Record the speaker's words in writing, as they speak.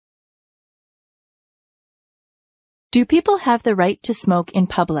Do people have the right to smoke in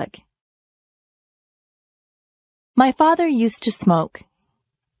public? My father used to smoke.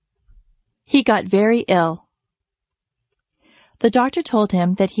 He got very ill. The doctor told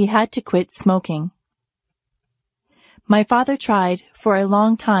him that he had to quit smoking. My father tried for a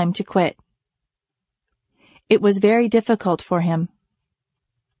long time to quit. It was very difficult for him.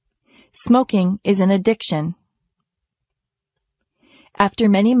 Smoking is an addiction. After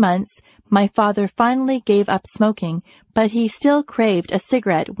many months, my father finally gave up smoking, but he still craved a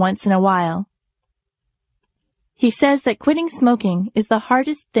cigarette once in a while. He says that quitting smoking is the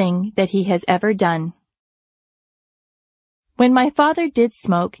hardest thing that he has ever done. When my father did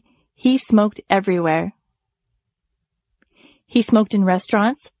smoke, he smoked everywhere. He smoked in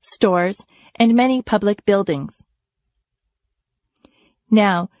restaurants, stores, and many public buildings.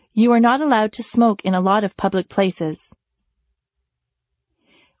 Now, you are not allowed to smoke in a lot of public places.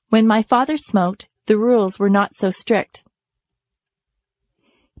 When my father smoked, the rules were not so strict.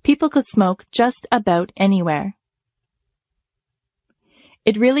 People could smoke just about anywhere.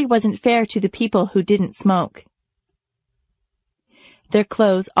 It really wasn't fair to the people who didn't smoke. Their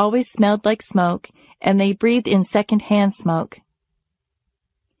clothes always smelled like smoke, and they breathed in second-hand smoke.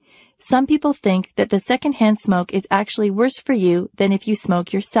 Some people think that the second-hand smoke is actually worse for you than if you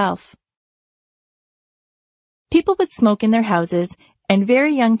smoke yourself. People would smoke in their houses, and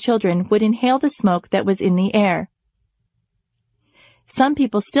very young children would inhale the smoke that was in the air. Some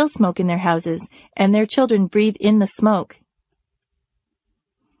people still smoke in their houses, and their children breathe in the smoke.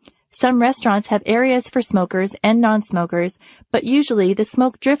 Some restaurants have areas for smokers and non-smokers, but usually the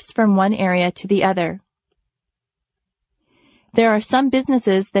smoke drifts from one area to the other. There are some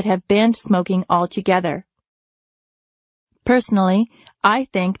businesses that have banned smoking altogether. Personally, I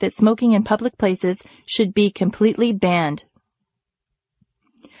think that smoking in public places should be completely banned.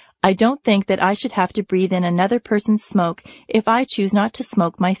 I don't think that I should have to breathe in another person's smoke if I choose not to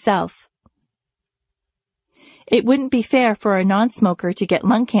smoke myself. It wouldn't be fair for a non-smoker to get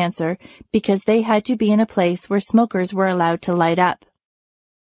lung cancer because they had to be in a place where smokers were allowed to light up.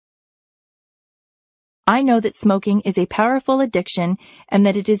 I know that smoking is a powerful addiction and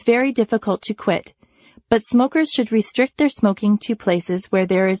that it is very difficult to quit, but smokers should restrict their smoking to places where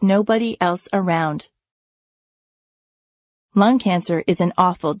there is nobody else around. Lung cancer is an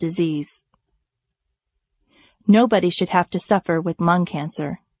awful disease. Nobody should have to suffer with lung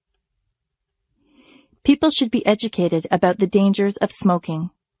cancer. People should be educated about the dangers of smoking.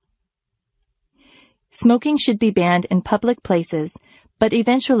 Smoking should be banned in public places, but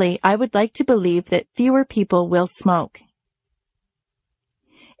eventually I would like to believe that fewer people will smoke.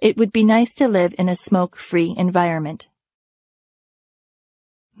 It would be nice to live in a smoke-free environment.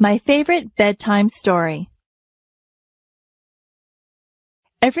 My favorite bedtime story.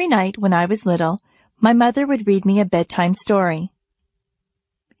 Every night when I was little, my mother would read me a bedtime story.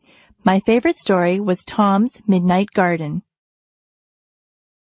 My favorite story was Tom's Midnight Garden.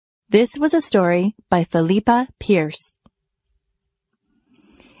 This was a story by Philippa Pierce.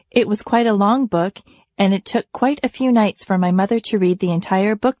 It was quite a long book, and it took quite a few nights for my mother to read the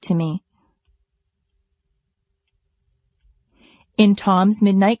entire book to me. In Tom's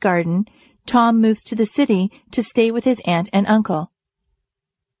Midnight Garden, Tom moves to the city to stay with his aunt and uncle.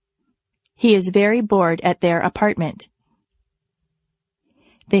 He is very bored at their apartment.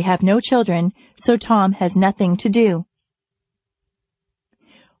 They have no children, so Tom has nothing to do.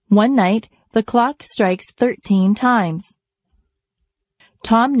 One night, the clock strikes 13 times.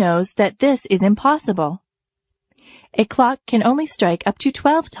 Tom knows that this is impossible. A clock can only strike up to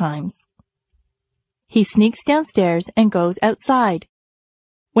 12 times. He sneaks downstairs and goes outside.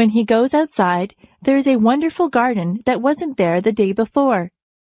 When he goes outside, there is a wonderful garden that wasn't there the day before.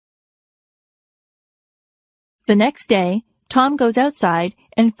 The next day, Tom goes outside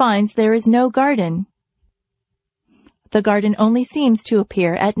and finds there is no garden. The garden only seems to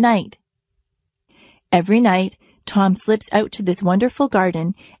appear at night. Every night, Tom slips out to this wonderful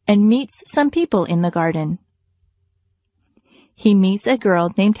garden and meets some people in the garden. He meets a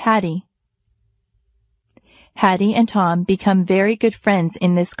girl named Hattie. Hattie and Tom become very good friends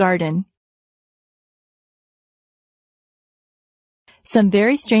in this garden. Some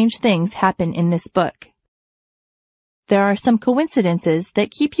very strange things happen in this book. There are some coincidences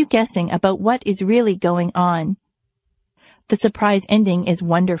that keep you guessing about what is really going on. The surprise ending is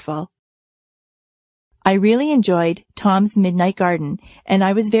wonderful. I really enjoyed Tom's Midnight Garden, and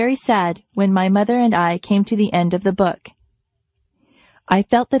I was very sad when my mother and I came to the end of the book. I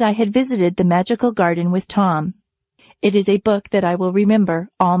felt that I had visited the magical garden with Tom. It is a book that I will remember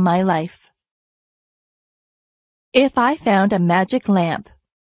all my life. If I found a magic lamp.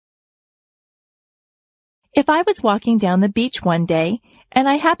 If I was walking down the beach one day and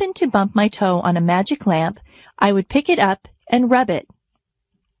I happened to bump my toe on a magic lamp, I would pick it up and rub it.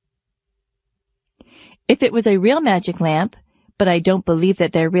 If it was a real magic lamp, but I don't believe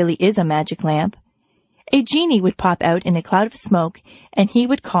that there really is a magic lamp, a genie would pop out in a cloud of smoke and he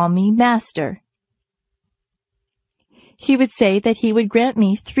would call me Master. He would say that he would grant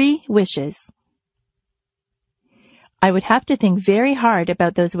me 3 wishes. I would have to think very hard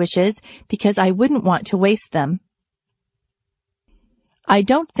about those wishes because I wouldn't want to waste them. I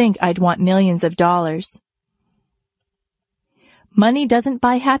don't think I'd want millions of dollars. Money doesn't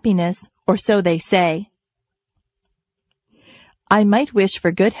buy happiness, or so they say. I might wish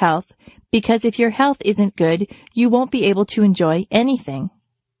for good health because if your health isn't good, you won't be able to enjoy anything.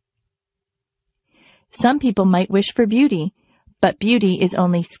 Some people might wish for beauty, but beauty is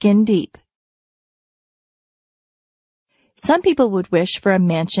only skin deep. Some people would wish for a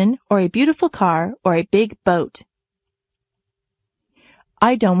mansion or a beautiful car or a big boat.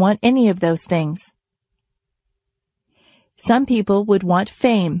 I don't want any of those things. Some people would want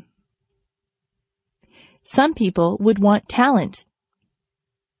fame. Some people would want talent.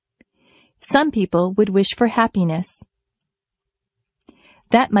 Some people would wish for happiness.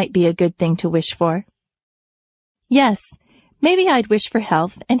 That might be a good thing to wish for. Yes, maybe I'd wish for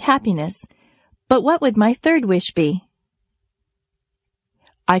health and happiness, but what would my 3rd wish be?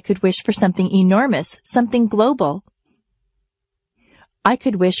 I could wish for something enormous, something global. I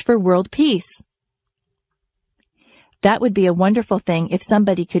could wish for world peace. That would be a wonderful thing if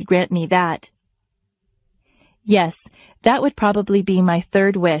somebody could grant me that. Yes, that would probably be my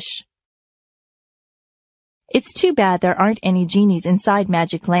 3rd wish. It's too bad there aren't any genies inside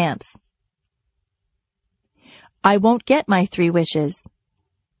magic lamps. I won't get my 3 wishes.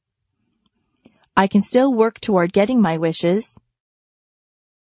 I can still work toward getting my wishes.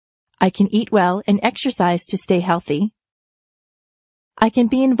 I can eat well and exercise to stay healthy. I can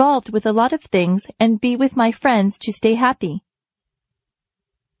be involved with a lot of things and be with my friends to stay happy.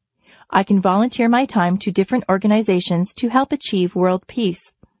 I can volunteer my time to different organizations to help achieve world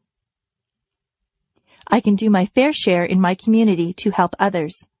peace. I can do my fair share in my community to help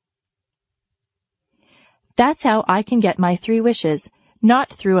others. That's how I can get my 3 wishes, not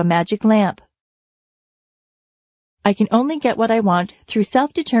through a magic lamp. I can only get what I want through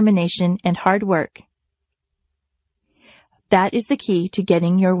self-determination and hard work. That is the key to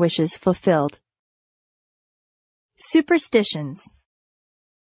getting your wishes fulfilled. Superstitions.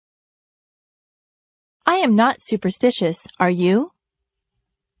 I am not superstitious, are you?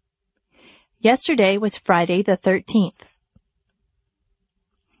 Yesterday was Friday the 13th.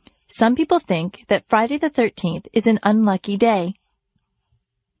 Some people think that Friday the 13th is an unlucky day.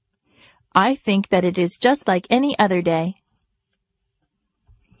 I think that it is just like any other day.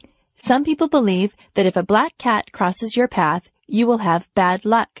 Some people believe that if a black cat crosses your path, you will have bad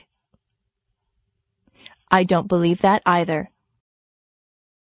luck. I don't believe that either.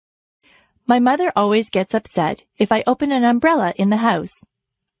 My mother always gets upset if I open an umbrella in the house.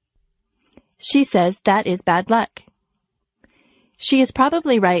 She says that is bad luck. She is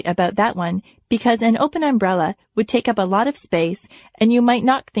probably right about that one because an open umbrella would take up a lot of space and you might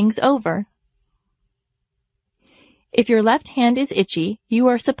knock things over. If your left hand is itchy, you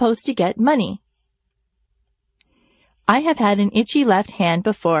are supposed to get money. I have had an itchy left hand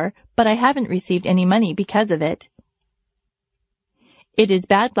before, but I haven't received any money because of it. It is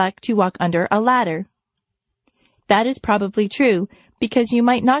bad luck to walk under a ladder. That is probably true because you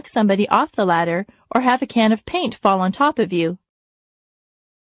might knock somebody off the ladder or have a can of paint fall on top of you.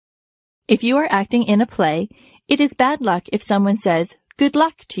 If you are acting in a play, it is bad luck if someone says, "Good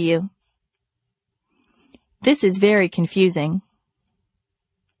luck" to you. This is very confusing.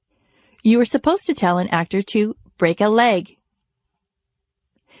 You are supposed to tell an actor to break a leg.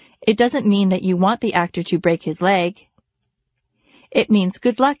 It doesn't mean that you want the actor to break his leg. It means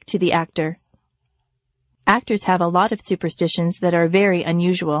good luck to the actor. Actors have a lot of superstitions that are very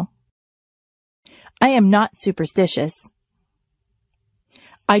unusual. I am not superstitious.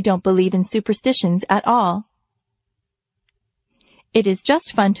 I don't believe in superstitions at all. It is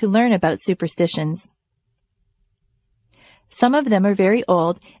just fun to learn about superstitions. Some of them are very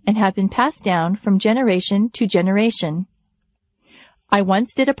old and have been passed down from generation to generation. I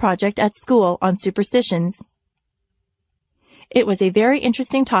once did a project at school on superstitions. It was a very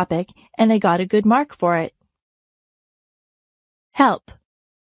interesting topic, and I got a good mark for it. Help.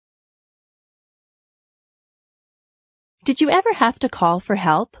 Did you ever have to call for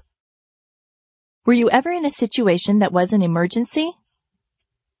help? Were you ever in a situation that was an emergency?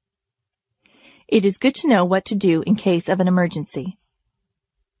 It is good to know what to do in case of an emergency.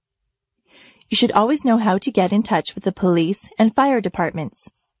 You should always know how to get in touch with the police and fire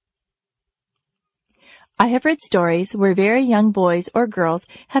departments. I have read stories where very young boys or girls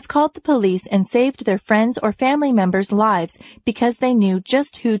have called the police and saved their friends' or family members' lives because they knew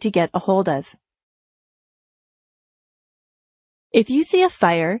just who to get a hold of. If you see a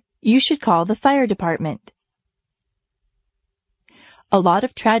fire, you should call the fire department. A lot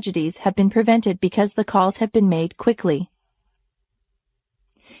of tragedies have been prevented because the calls have been made quickly.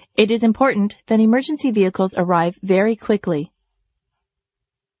 It is important that emergency vehicles arrive very quickly.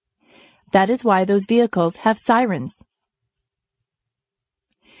 That is why those vehicles have sirens.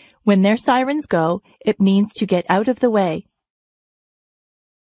 When their sirens go, it means to get out of the way.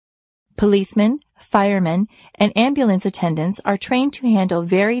 Policemen, firemen, and ambulance attendants are trained to handle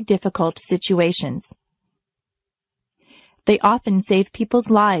very difficult situations. They often save people's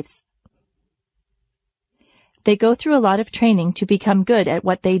lives. They go through a lot of training to become good at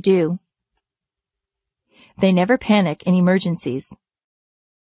what they do. They never panic in emergencies.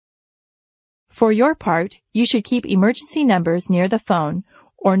 For your part, you should keep emergency numbers near the phone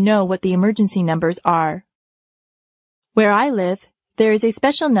or know what the emergency numbers are. Where I live, there is a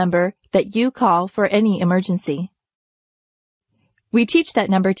special number that you call for any emergency. We teach that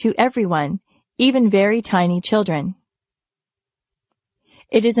number to everyone, even very tiny children.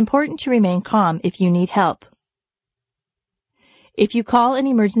 It is important to remain calm if you need help. If you call an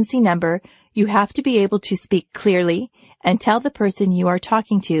emergency number, you have to be able to speak clearly and tell the person you are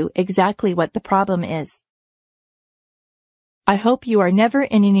talking to exactly what the problem is. I hope you are never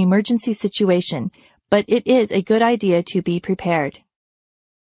in an emergency situation, but it is a good idea to be prepared.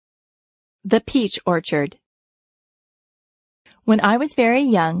 The peach orchard. When I was very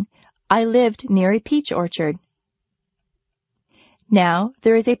young, I lived near a peach orchard. Now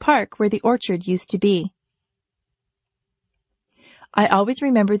there is a park where the orchard used to be. I always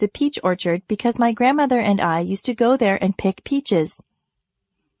remember the peach orchard because my grandmother and I used to go there and pick peaches.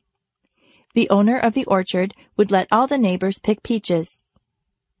 The owner of the orchard would let all the neighbors pick peaches.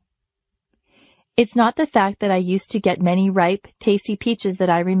 It's not the fact that I used to get many ripe, tasty peaches that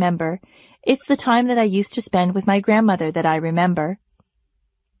I remember. It's the time that I used to spend with my grandmother that I remember.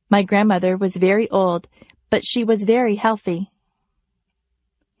 My grandmother was very old, but she was very healthy.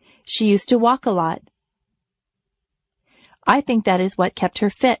 She used to walk a lot. I think that is what kept her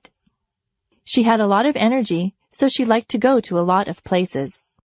fit. She had a lot of energy, so she liked to go to a lot of places.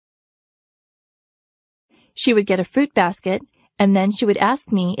 She would get a fruit basket, and then she would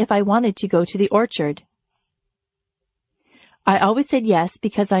ask me if I wanted to go to the orchard. I always said yes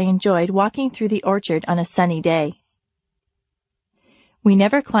because I enjoyed walking through the orchard on a sunny day. We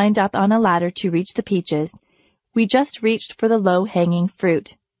never climbed up on a ladder to reach the peaches. We just reached for the low-hanging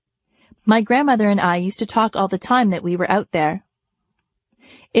fruit. My grandmother and I used to talk all the time that we were out there.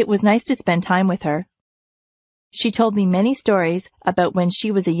 It was nice to spend time with her. She told me many stories about when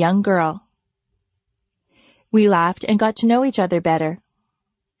she was a young girl. We laughed and got to know each other better.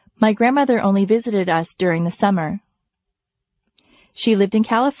 My grandmother only visited us during the summer. She lived in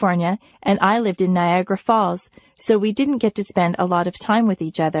California and I lived in Niagara Falls, so we didn't get to spend a lot of time with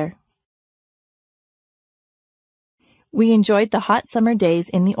each other. We enjoyed the hot summer days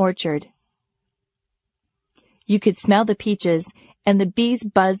in the orchard. You could smell the peaches, and the bees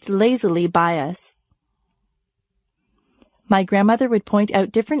buzzed lazily by us. My grandmother would point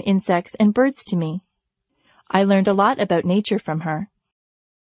out different insects and birds to me. I learned a lot about nature from her.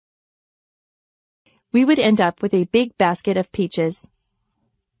 We would end up with a big basket of peaches.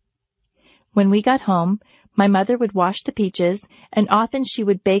 When we got home, my mother would wash the peaches, and often she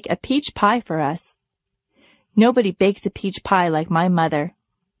would bake a peach pie for us. Nobody bakes a peach pie like my mother.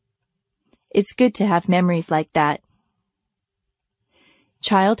 It's good to have memories like that.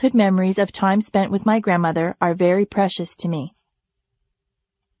 Childhood memories of time spent with my grandmother are very precious to me.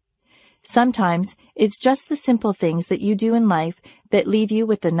 Sometimes it's just the simple things that you do in life that leave you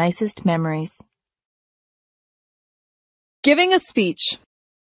with the nicest memories. Giving a speech.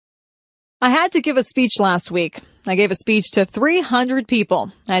 I had to give a speech last week. I gave a speech to 300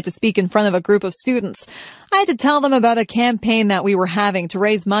 people. I had to speak in front of a group of students. I had to tell them about a campaign that we were having to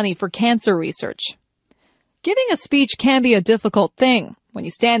raise money for cancer research. Giving a speech can be a difficult thing. When you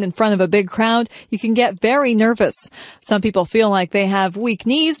stand in front of a big crowd, you can get very nervous. Some people feel like they have weak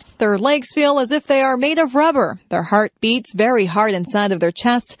knees. Their legs feel as if they are made of rubber. Their heart beats very hard inside of their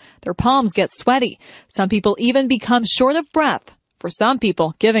chest. Their palms get sweaty. Some people even become short of breath. For some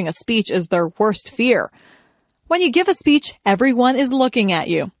people, giving a speech is their worst fear. When you give a speech, everyone is looking at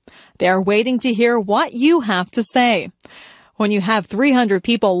you. They are waiting to hear what you have to say. When you have 300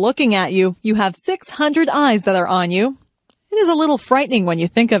 people looking at you, you have 600 eyes that are on you. It is a little frightening when you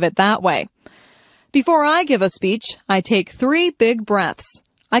think of it that way. Before I give a speech, I take 3 big breaths.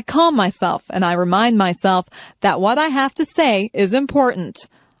 I calm myself and I remind myself that what I have to say is important.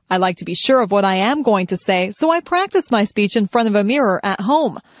 I like to be sure of what I am going to say, so I practice my speech in front of a mirror at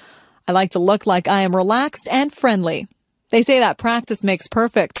home. I like to look like I am relaxed and friendly. They say that practice makes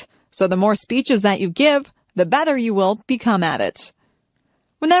perfect, so the more speeches that you give, the better you will become at it.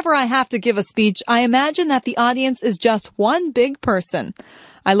 Whenever I have to give a speech, I imagine that the audience is just one big person.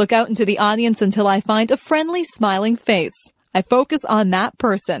 I look out into the audience until I find a friendly, smiling face. I focus on that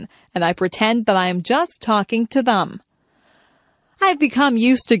person, and I pretend that I am just talking to them. I've become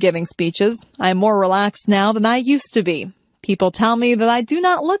used to giving speeches. I am more relaxed now than I used to be. People tell me that I do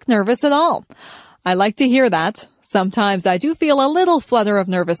not look nervous at all. I like to hear that. Sometimes I do feel a little flutter of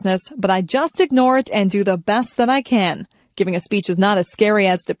nervousness, but I just ignore it and do the best that I can. Giving a speech is not as scary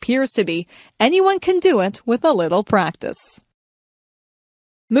as it appears to be. Anyone can do it with a little practice.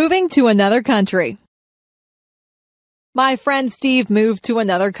 Moving to another country. My friend Steve moved to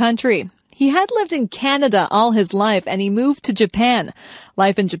another country. He had lived in Canada all his life and he moved to Japan.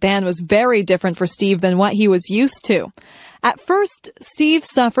 Life in Japan was very different for Steve than what he was used to. At first, Steve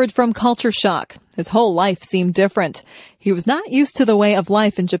suffered from culture shock. His whole life seemed different. He was not used to the way of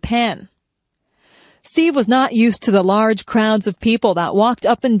life in Japan. Steve was not used to the large crowds of people that walked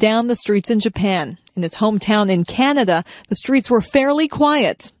up and down the streets in Japan. In his hometown in Canada, the streets were fairly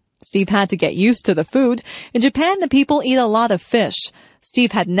quiet. Steve had to get used to the food. In Japan, the people eat a lot of fish.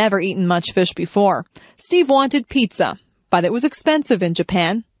 Steve had never eaten much fish before. Steve wanted pizza, but it was expensive in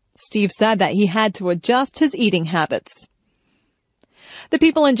Japan. Steve said that he had to adjust his eating habits. The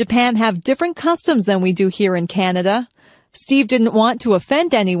people in Japan have different customs than we do here in Canada. Steve didn't want to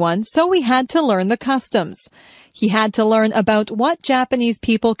offend anyone, so he had to learn the customs. He had to learn about what Japanese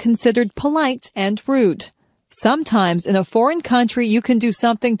people considered polite and rude. Sometimes in a foreign country, you can do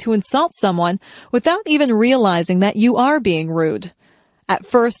something to insult someone without even realizing that you are being rude. At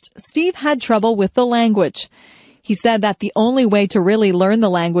first, Steve had trouble with the language. He said that the only way to really learn the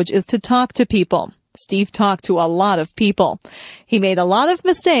language is to talk to people. Steve talked to a lot of people. He made a lot of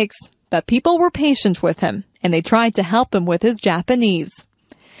mistakes, but people were patient with him, and they tried to help him with his Japanese.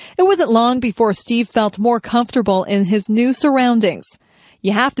 It wasn't long before Steve felt more comfortable in his new surroundings.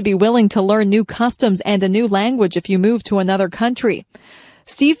 You have to be willing to learn new customs and a new language if you move to another country.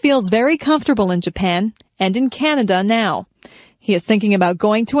 Steve feels very comfortable in Japan and in Canada now. He is thinking about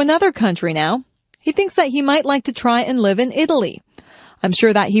going to another country now. He thinks that he might like to try and live in Italy. I'm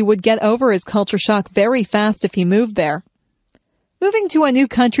sure that he would get over his culture shock very fast if he moved there. Moving to a new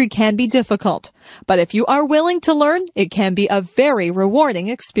country can be difficult, but if you are willing to learn, it can be a very rewarding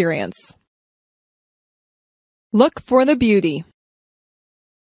experience. Look for the beauty.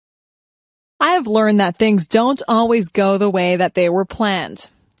 I have learned that things don't always go the way that they were planned.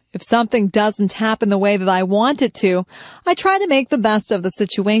 If something doesn't happen the way that I want it to, I try to make the best of the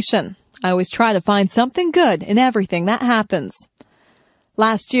situation. I always try to find something good in everything that happens.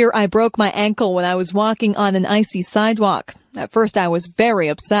 Last year, I broke my ankle when I was walking on an icy sidewalk. At first, I was very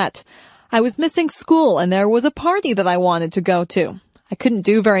upset. I was missing school and there was a party that I wanted to go to. I couldn't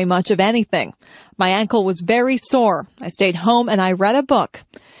do very much of anything. My ankle was very sore. I stayed home and I read a book.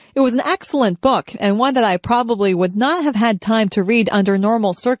 It was an excellent book and one that I probably would not have had time to read under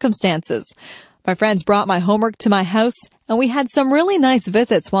normal circumstances. My friends brought my homework to my house and we had some really nice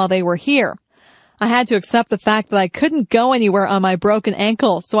visits while they were here. I had to accept the fact that I couldn't go anywhere on my broken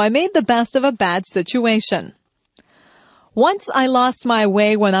ankle, so I made the best of a bad situation. Once I lost my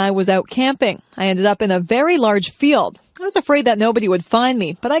way when I was out camping. I ended up in a very large field. I was afraid that nobody would find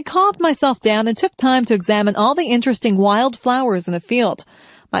me, but I calmed myself down and took time to examine all the interesting wild flowers in the field.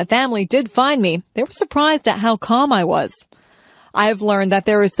 My family did find me. They were surprised at how calm I was. I have learned that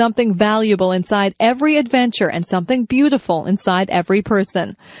there is something valuable inside every adventure and something beautiful inside every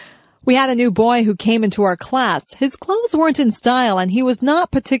person. We had a new boy who came into our class. His clothes weren't in style and he was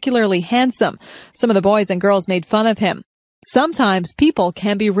not particularly handsome. Some of the boys and girls made fun of him. Sometimes people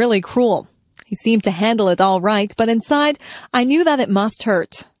can be really cruel. He seemed to handle it all right, but inside, I knew that it must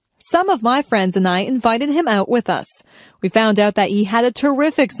hurt. Some of my friends and I invited him out with us. We found out that he had a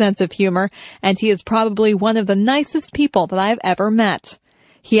terrific sense of humor, and he is probably one of the nicest people that I have ever met.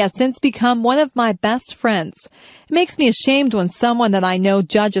 He has since become one of my best friends. It makes me ashamed when someone that I know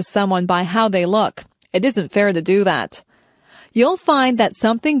judges someone by how they look. It isn't fair to do that. You'll find that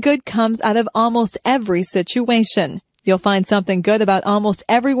something good comes out of almost every situation. You'll find something good about almost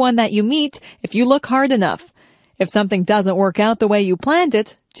everyone that you meet if you look hard enough. If something doesn't work out the way you planned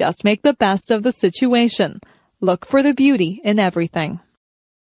it, just make the best of the situation. Look for the beauty in everything.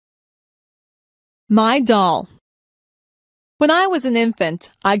 My doll. When I was an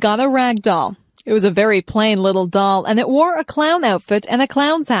infant, I got a rag doll. It was a very plain little doll, and it wore a clown outfit and a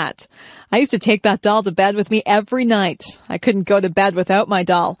clown's hat. I used to take that doll to bed with me every night. I couldn't go to bed without my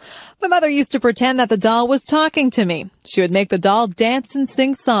doll. My mother used to pretend that the doll was talking to me. She would make the doll dance and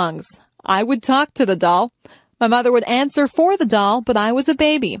sing songs. I would talk to the doll. My mother would answer for the doll, but I was a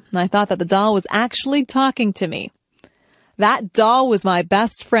baby, and I thought that the doll was actually talking to me. That doll was my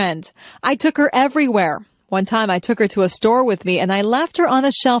best friend. I took her everywhere. One time I took her to a store with me, and I left her on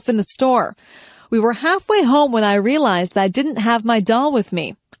a shelf in the store. We were halfway home when I realized that I didn't have my doll with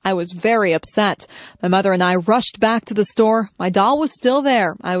me. I was very upset. My mother and I rushed back to the store. My doll was still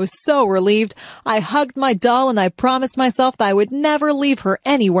there. I was so relieved. I hugged my doll and I promised myself that I would never leave her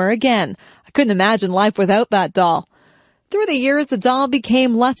anywhere again. I couldn't imagine life without that doll. Through the years, the doll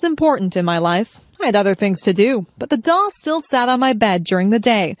became less important in my life. I had other things to do, but the doll still sat on my bed during the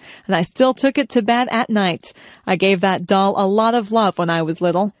day, and I still took it to bed at night. I gave that doll a lot of love when I was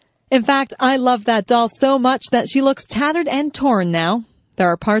little. In fact, I love that doll so much that she looks tattered and torn now. There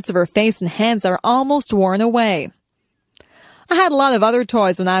are parts of her face and hands that are almost worn away. I had a lot of other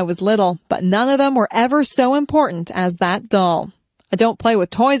toys when I was little, but none of them were ever so important as that doll. I don't play with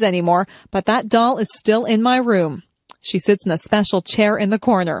toys anymore, but that doll is still in my room. She sits in a special chair in the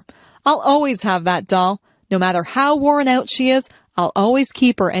corner. I'll always have that doll. No matter how worn out she is, I'll always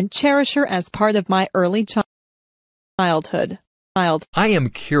keep her and cherish her as part of my early childhood. I am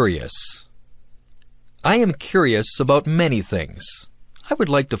curious. I am curious about many things. I would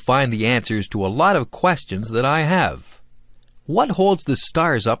like to find the answers to a lot of questions that I have. What holds the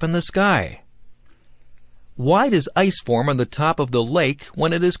stars up in the sky? Why does ice form on the top of the lake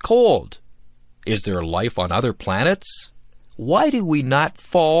when it is cold? Is there life on other planets? Why do we not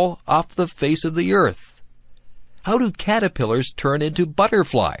fall off the face of the earth? How do caterpillars turn into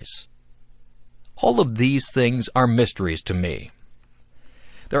butterflies? All of these things are mysteries to me.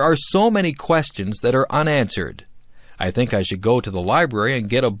 There are so many questions that are unanswered. I think I should go to the library and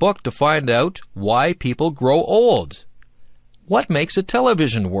get a book to find out why people grow old. What makes a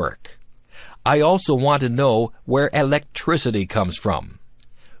television work? I also want to know where electricity comes from.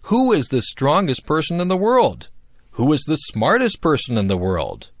 Who is the strongest person in the world? Who is the smartest person in the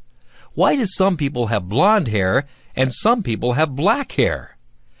world? Why do some people have blonde hair and some people have black hair?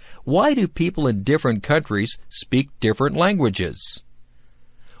 Why do people in different countries speak different languages?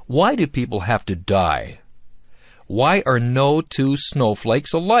 Why do people have to die? Why are no two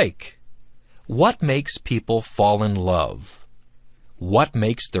snowflakes alike? What makes people fall in love? What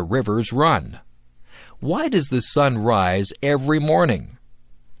makes the rivers run? Why does the sun rise every morning?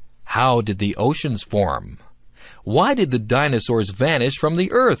 How did the oceans form? Why did the dinosaurs vanish from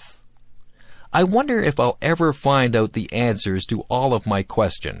the earth? I wonder if I'll ever find out the answers to all of my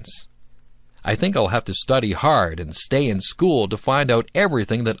questions. I think I'll have to study hard and stay in school to find out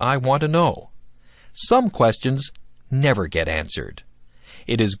everything that I want to know. Some questions never get answered.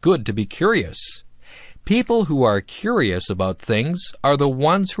 It is good to be curious. People who are curious about things are the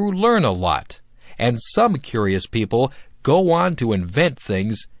ones who learn a lot, and some curious people go on to invent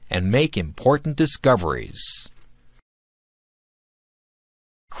things and make important discoveries.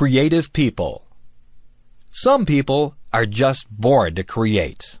 Creative people. Some people are just born to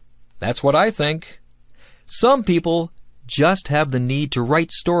create. That's what I think. Some people just have the need to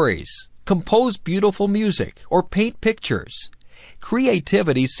write stories, compose beautiful music, or paint pictures.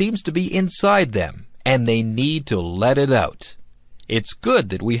 Creativity seems to be inside them, and they need to let it out. It's good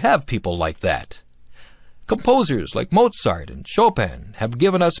that we have people like that. Composers like Mozart and Chopin have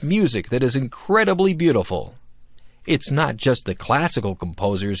given us music that is incredibly beautiful. It's not just the classical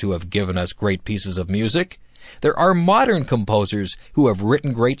composers who have given us great pieces of music. There are modern composers who have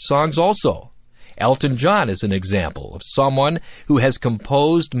written great songs also. Elton John is an example of someone who has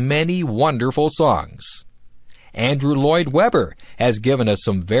composed many wonderful songs. Andrew Lloyd Webber has given us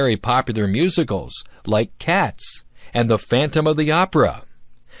some very popular musicals like Cats and The Phantom of the Opera.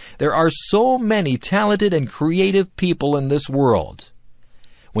 There are so many talented and creative people in this world.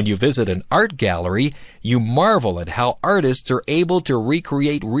 When you visit an art gallery, you marvel at how artists are able to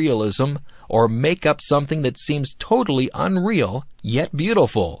recreate realism or make up something that seems totally unreal, yet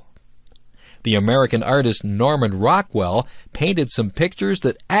beautiful. The American artist Norman Rockwell painted some pictures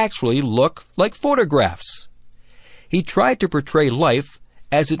that actually look like photographs. He tried to portray life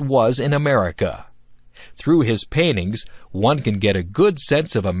as it was in America. Through his paintings, one can get a good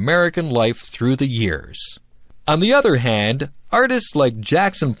sense of American life through the years. On the other hand, artists like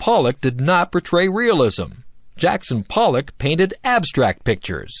Jackson Pollock did not portray realism. Jackson Pollock painted abstract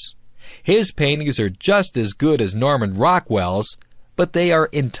pictures. His paintings are just as good as Norman Rockwell's, but they are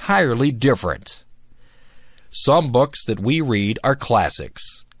entirely different. Some books that we read are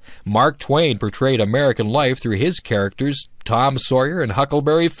classics. Mark Twain portrayed American life through his characters Tom Sawyer and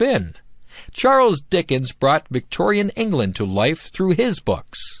Huckleberry Finn. Charles Dickens brought Victorian England to life through his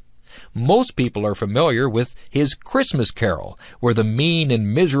books. Most people are familiar with his Christmas Carol, where the mean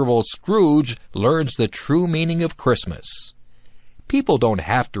and miserable Scrooge learns the true meaning of Christmas. People don't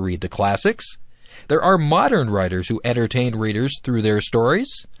have to read the classics. There are modern writers who entertain readers through their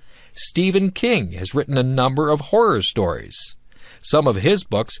stories. Stephen King has written a number of horror stories. Some of his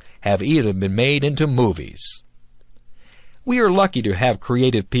books have even been made into movies. We are lucky to have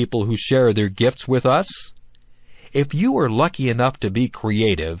creative people who share their gifts with us. If you are lucky enough to be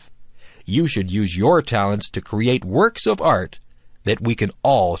creative, you should use your talents to create works of art that we can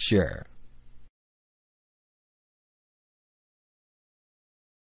all share.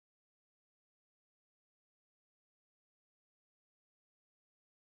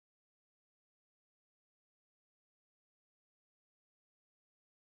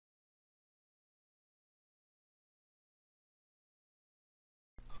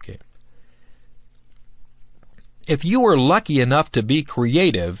 Okay. If you are lucky enough to be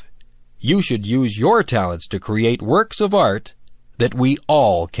creative, you should use your talents to create works of art that we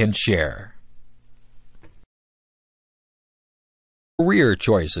all can share. Career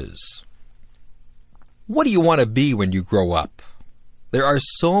choices. What do you want to be when you grow up? There are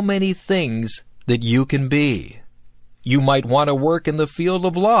so many things that you can be. You might want to work in the field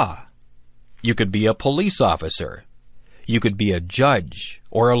of law. You could be a police officer. You could be a judge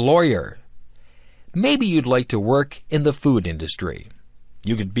or a lawyer. Maybe you'd like to work in the food industry.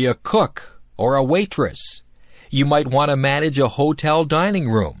 You could be a cook or a waitress. You might want to manage a hotel dining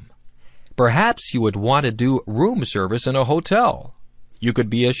room. Perhaps you would want to do room service in a hotel. You could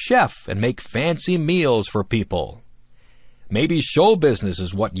be a chef and make fancy meals for people. Maybe show business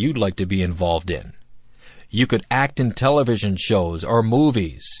is what you'd like to be involved in. You could act in television shows or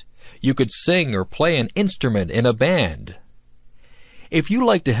movies. You could sing or play an instrument in a band. If you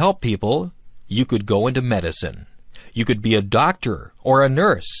like to help people, you could go into medicine. You could be a doctor or a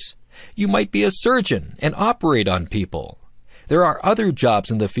nurse. You might be a surgeon and operate on people. There are other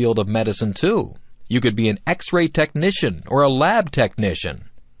jobs in the field of medicine too. You could be an X-ray technician or a lab technician.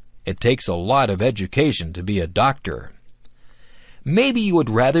 It takes a lot of education to be a doctor. Maybe you would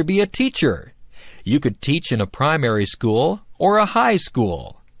rather be a teacher. You could teach in a primary school or a high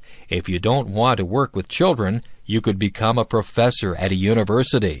school. If you don't want to work with children, you could become a professor at a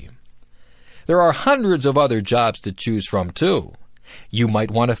university. There are hundreds of other jobs to choose from, too. You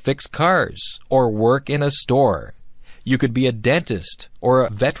might want to fix cars or work in a store. You could be a dentist or a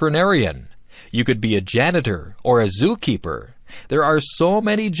veterinarian. You could be a janitor or a zookeeper. There are so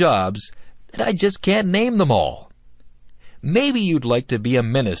many jobs that I just can't name them all. Maybe you'd like to be a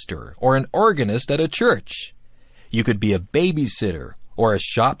minister or an organist at a church. You could be a babysitter or a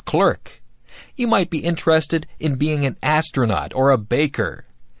shop clerk. You might be interested in being an astronaut or a baker.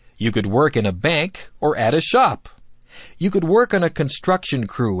 You could work in a bank or at a shop. You could work on a construction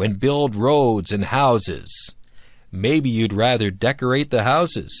crew and build roads and houses. Maybe you'd rather decorate the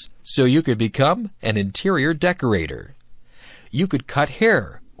houses, so you could become an interior decorator. You could cut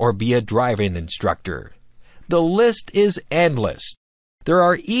hair or be a driving instructor. The list is endless. There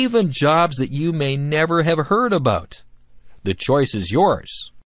are even jobs that you may never have heard about. The choice is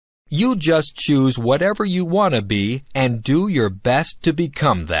yours. You just choose whatever you want to be and do your best to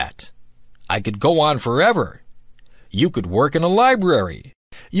become that. I could go on forever. You could work in a library.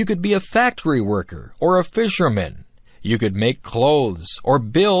 You could be a factory worker or a fisherman. You could make clothes or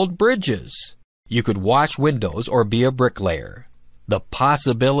build bridges. You could wash windows or be a bricklayer. The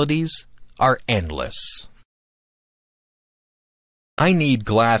possibilities are endless. I need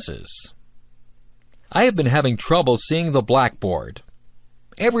glasses. I have been having trouble seeing the blackboard.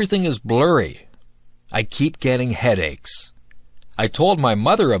 Everything is blurry. I keep getting headaches. I told my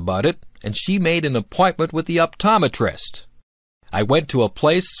mother about it, and she made an appointment with the optometrist. I went to a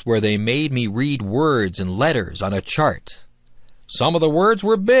place where they made me read words and letters on a chart. Some of the words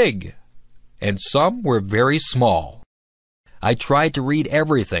were big, and some were very small. I tried to read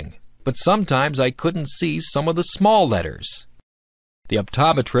everything, but sometimes I couldn't see some of the small letters. The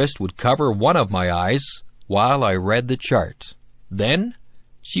optometrist would cover one of my eyes while I read the chart. Then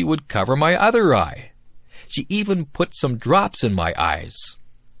she would cover my other eye. She even put some drops in my eyes.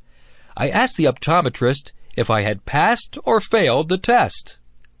 I asked the optometrist if I had passed or failed the test.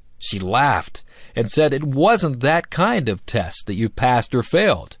 She laughed and said it wasn't that kind of test that you passed or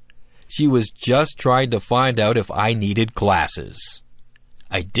failed. She was just trying to find out if I needed glasses.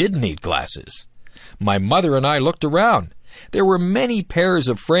 I did need glasses. My mother and I looked around. There were many pairs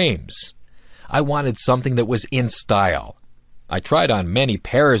of frames. I wanted something that was in style. I tried on many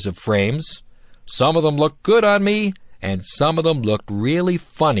pairs of frames. Some of them looked good on me, and some of them looked really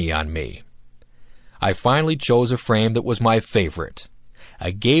funny on me. I finally chose a frame that was my favorite.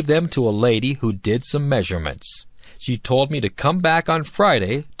 I gave them to a lady who did some measurements. She told me to come back on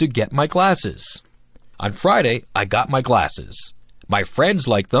Friday to get my glasses. On Friday, I got my glasses. My friends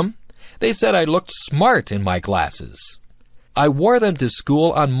liked them. They said I looked smart in my glasses. I wore them to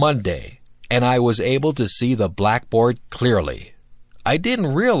school on Monday, and I was able to see the blackboard clearly. I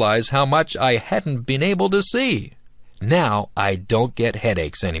didn't realize how much I hadn't been able to see. Now I don't get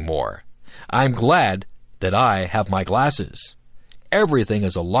headaches anymore. I'm glad that I have my glasses. Everything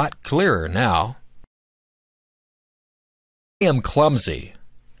is a lot clearer now. I am clumsy.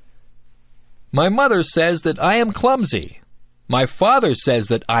 My mother says that I am clumsy. My father says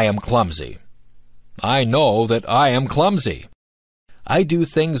that I am clumsy. I know that I am clumsy. I do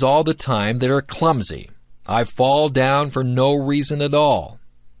things all the time that are clumsy. I fall down for no reason at all.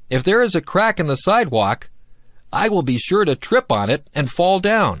 If there is a crack in the sidewalk, I will be sure to trip on it and fall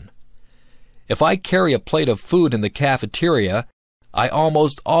down. If I carry a plate of food in the cafeteria, I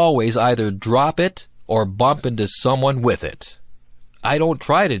almost always either drop it or bump into someone with it. I don't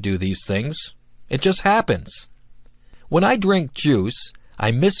try to do these things. It just happens. When I drink juice,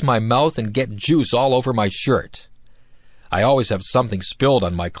 I miss my mouth and get juice all over my shirt. I always have something spilled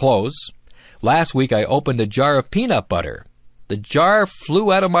on my clothes. Last week I opened a jar of peanut butter. The jar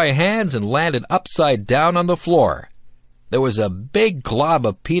flew out of my hands and landed upside down on the floor. There was a big glob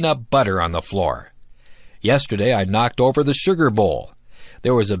of peanut butter on the floor. Yesterday I knocked over the sugar bowl.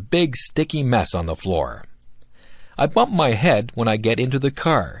 There was a big sticky mess on the floor. I bump my head when I get into the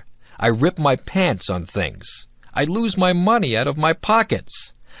car. I rip my pants on things. I lose my money out of my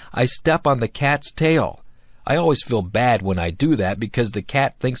pockets. I step on the cat's tail. I always feel bad when I do that because the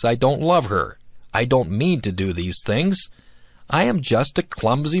cat thinks I don't love her. I don't mean to do these things. I am just a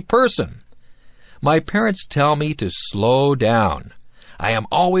clumsy person. My parents tell me to slow down. I am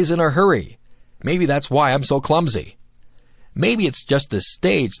always in a hurry. Maybe that's why I'm so clumsy. Maybe it's just a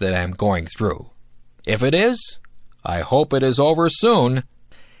stage that I am going through. If it is, I hope it is over soon.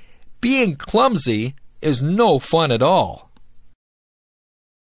 Being clumsy is no fun at all.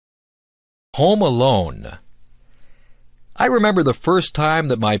 Home alone. I remember the first time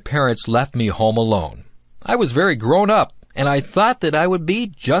that my parents left me home alone. I was very grown up, and I thought that I would be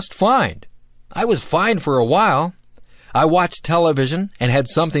just fine. I was fine for a while. I watched television and had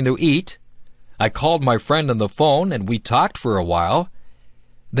something to eat. I called my friend on the phone, and we talked for a while.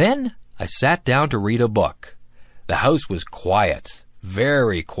 Then I sat down to read a book. The house was quiet,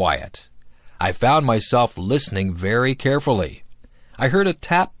 very quiet. I found myself listening very carefully. I heard a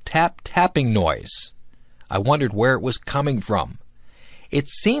tap-tap-tapping noise. I wondered where it was coming from. It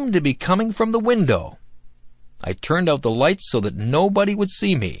seemed to be coming from the window. I turned out the lights so that nobody would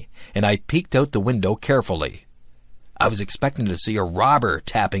see me, and I peeked out the window carefully. I was expecting to see a robber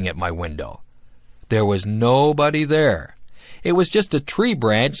tapping at my window. There was nobody there. It was just a tree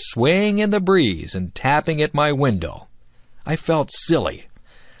branch swaying in the breeze and tapping at my window. I felt silly.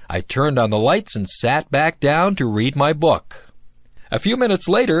 I turned on the lights and sat back down to read my book. A few minutes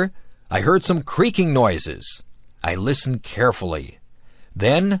later, I heard some creaking noises. I listened carefully.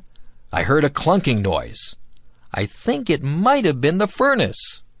 Then I heard a clunking noise. I think it might have been the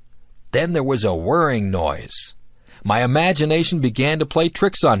furnace. Then there was a whirring noise. My imagination began to play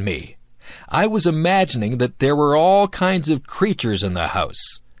tricks on me. I was imagining that there were all kinds of creatures in the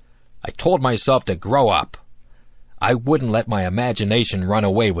house. I told myself to grow up. I wouldn't let my imagination run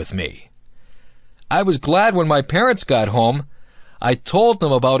away with me. I was glad when my parents got home. I told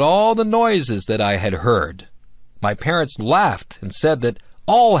them about all the noises that I had heard. My parents laughed and said that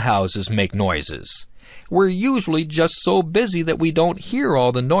all houses make noises. We're usually just so busy that we don't hear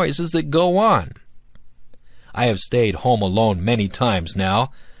all the noises that go on. I have stayed home alone many times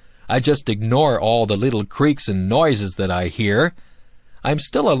now. I just ignore all the little creaks and noises that I hear. I'm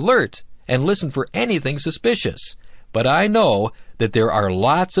still alert and listen for anything suspicious, but I know that there are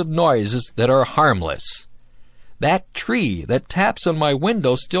lots of noises that are harmless. That tree that taps on my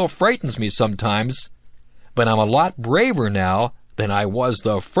window still frightens me sometimes, but I'm a lot braver now than I was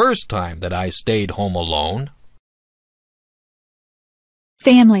the first time that I stayed home alone.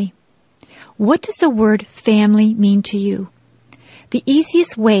 Family. What does the word family mean to you? The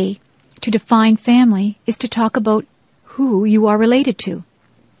easiest way to define family is to talk about who you are related to.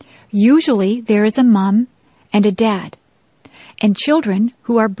 Usually there is a mom and a dad, and children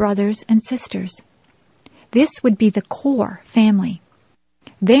who are brothers and sisters. This would be the core family.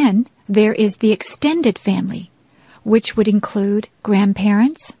 Then there is the extended family, which would include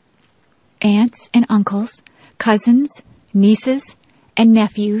grandparents, aunts and uncles, cousins, nieces and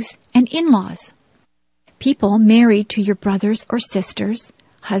nephews and in-laws. People married to your brothers or sisters,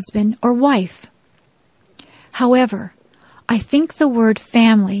 husband or wife. However, I think the word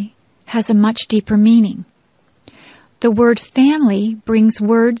family has a much deeper meaning. The word family brings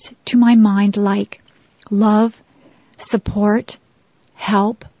words to my mind like love, support,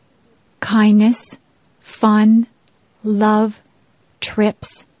 help, kindness, fun, love,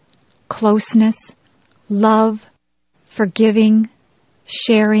 trips, closeness, love, forgiving,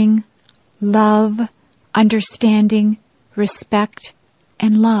 sharing, love, understanding, respect,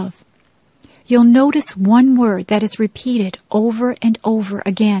 and love. You'll notice one word that is repeated over and over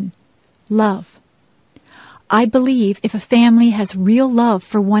again: love. I believe if a family has real love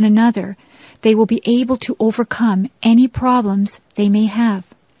for one another, they will be able to overcome any problems they may have.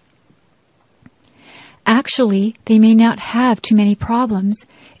 Actually, they may not have too many problems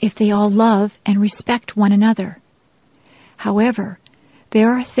if they all love and respect one another. However,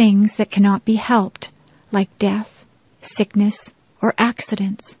 there are things that cannot be helped, like death, sickness, or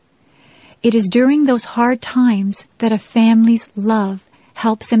accidents. It is during those hard times that a family's love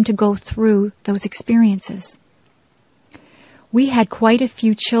helps them to go through those experiences. We had quite a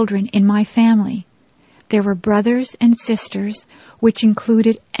few children in my family. There were brothers and sisters, which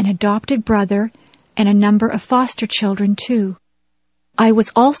included an adopted brother and a number of foster children too. I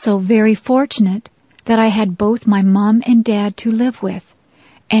was also very fortunate that I had both my mom and dad to live with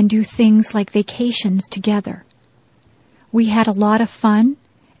and do things like vacations together. We had a lot of fun,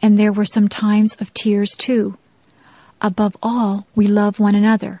 and there were some times of tears too. Above all, we love one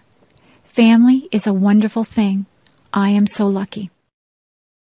another. Family is a wonderful thing. I am so lucky.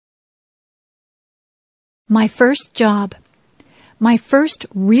 My first job. My first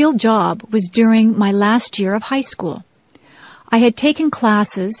real job was during my last year of high school. I had taken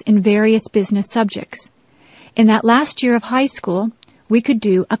classes in various business subjects. In that last year of high school, we could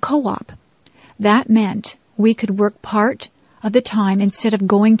do a co-op. That meant we could work part of the time instead of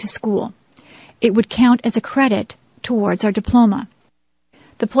going to school. It would count as a credit towards our diploma.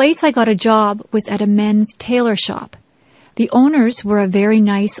 The place I got a job was at a men's tailor shop. The owners were a very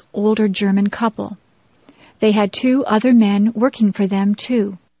nice older German couple. They had 2 other men working for them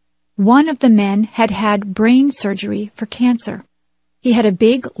too. One of the men had had brain surgery for cancer. He had a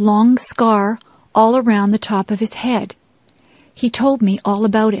big, long scar all around the top of his head. He told me all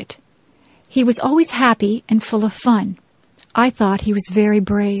about it. He was always happy and full of fun. I thought he was very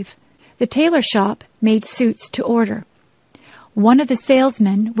brave. The tailor shop made suits to order. One of the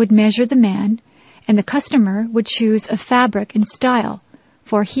salesmen would measure the man, and the customer would choose a fabric and style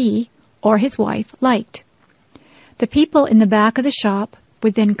for he or his wife liked. The people in the back of the shop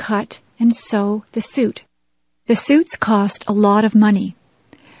would then cut and sew the suit. The suits cost a lot of money.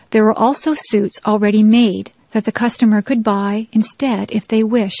 There were also suits already made that the customer could buy instead if they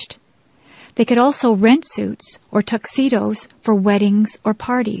wished. They could also rent suits or tuxedos for weddings or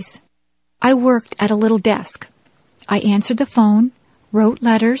parties. I worked at a little desk. I answered the phone, wrote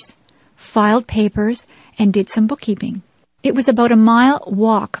letters, filed papers, and did some bookkeeping. It was about a mile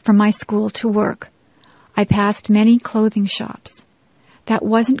walk from my school to work. I passed many clothing shops. That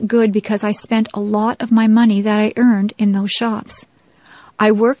wasn't good because I spent a lot of my money that I earned in those shops.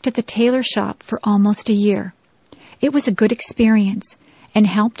 I worked at the tailor shop for almost a year. It was a good experience and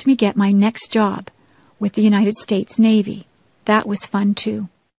helped me get my next job with the United States Navy. That was fun too.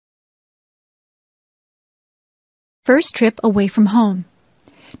 First trip away from home.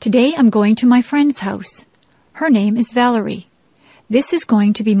 Today I'm going to my friend's house. Her name is Valerie. This is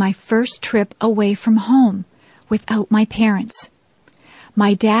going to be my first trip away from home without my parents.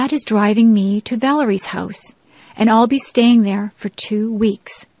 My dad is driving me to Valerie's house, and I'll be staying there for 2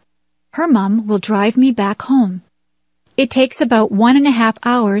 weeks. Her mom will drive me back home. It takes about 1.5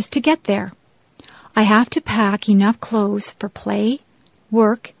 hours to get there. I have to pack enough clothes for play,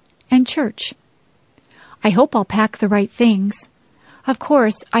 work, and church. I hope I'll pack the right things. Of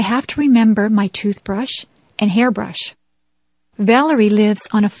course, I have to remember my toothbrush and hairbrush. Valerie lives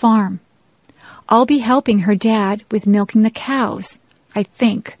on a farm. I'll be helping her dad with milking the cows, I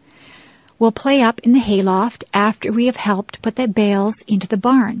think. We'll play up in the hayloft after we have helped put the bales into the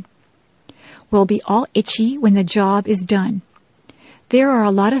barn. We'll be all itchy when the job is done. There are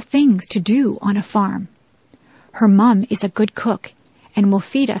a lot of things to do on a farm. Her mom is a good cook and will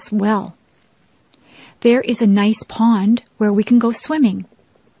feed us well. There is a nice pond where we can go swimming.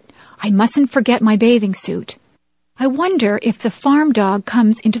 I mustn't forget my bathing suit. I wonder if the farm dog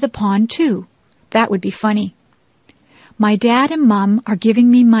comes into the pond too. That would be funny. My dad and Mom are giving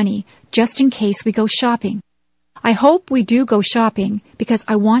me money just in case we go shopping. I hope we do go shopping because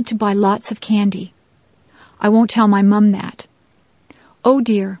I want to buy lots of candy. I won't tell my mum that. Oh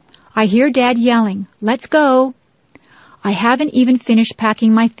dear, I hear Dad yelling, "Let's go!" I haven't even finished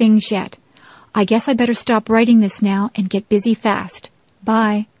packing my things yet. I guess I better stop writing this now and get busy fast.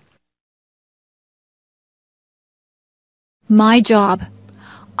 Bye. My job.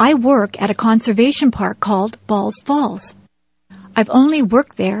 I work at a conservation park called Balls Falls. I've only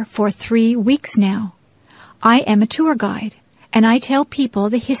worked there for 3 weeks now. I am a tour guide, and I tell people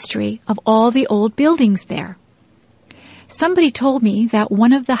the history of all the old buildings there. Somebody told me that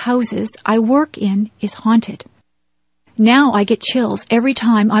one of the houses I work in is haunted. Now I get chills every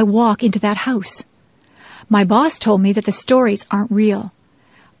time I walk into that house. My boss told me that the stories aren't real,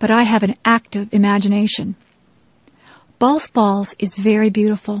 but I have an active imagination. Balls Falls is very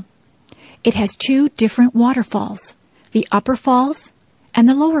beautiful. It has 2 different waterfalls, the upper falls and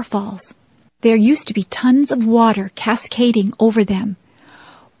the lower falls. There used to be tons of water cascading over them,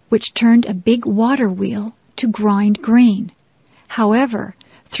 which turned a big water wheel to grind grain. However,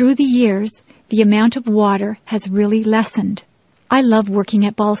 through the years, the amount of water has really lessened. I love working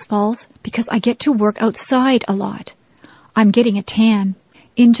at Balls Falls because I get to work outside a lot. I'm getting a tan.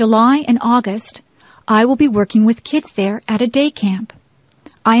 In July and August, I will be working with kids there at a day camp.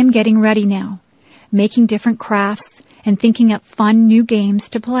 I am getting ready now, making different crafts and thinking up fun new games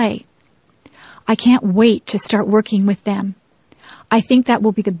to play. I can't wait to start working with them. I think that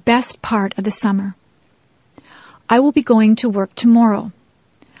will be the best part of the summer. I will be going to work tomorrow.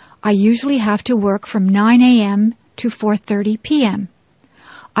 I usually have to work from 9 a.m. to 4:30 p.m.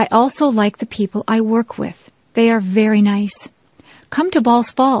 I also like the people I work with. They are very nice. Come to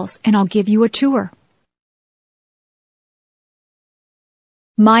Balls Falls and I'll give you a tour.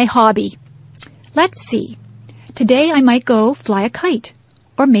 My hobby. Let's see. Today I might go fly a kite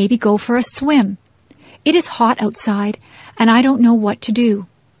or maybe go for a swim. It is hot outside and I don't know what to do.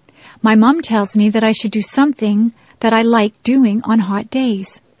 My mom tells me that I should do something that I like doing on hot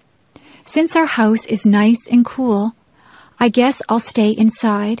days. Since our house is nice and cool, I guess I'll stay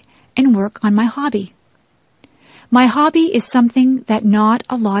inside and work on my hobby. My hobby is something that not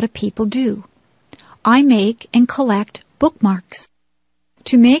a lot of people do. I make and collect bookmarks.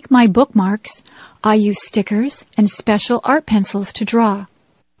 To make my bookmarks, I use stickers and special art pencils to draw.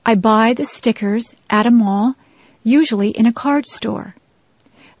 I buy the stickers at a mall, usually in a card store.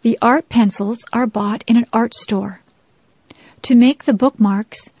 The art pencils are bought in an art store. To make the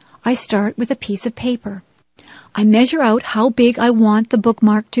bookmarks, I start with a piece of paper. I measure out how big I want the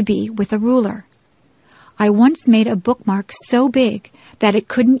bookmark to be with a ruler. I once made a bookmark so big that it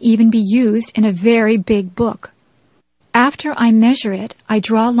couldn't even be used in a very big book. After I measure it, I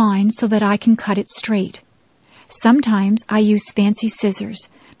draw lines so that I can cut it straight. Sometimes I use fancy scissors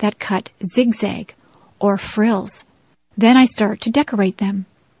that cut zigzag or frills. Then I start to decorate them.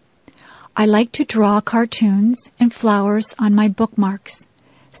 I like to draw cartoons and flowers on my bookmarks.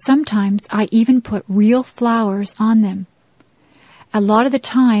 Sometimes I even put real flowers on them. A lot of the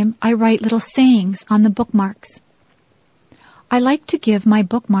time, I write little sayings on the bookmarks. I like to give my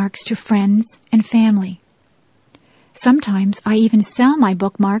bookmarks to friends and family. Sometimes I even sell my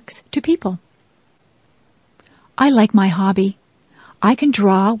bookmarks to people. I like my hobby. I can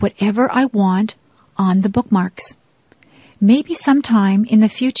draw whatever I want on the bookmarks. Maybe sometime in the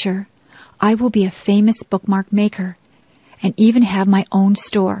future, I will be a famous bookmark maker and even have my own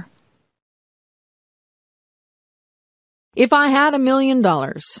store. If I had $1 million.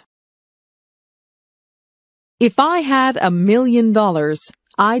 If I had $1 million,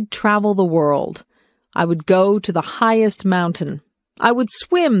 I'd travel the world. I would go to the highest mountain. I would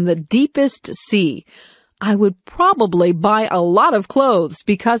swim the deepest sea. I would probably buy a lot of clothes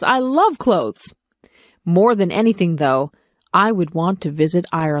because I love clothes. More than anything, though, I would want to visit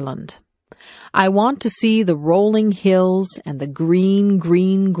Ireland. I want to see the rolling hills and the green,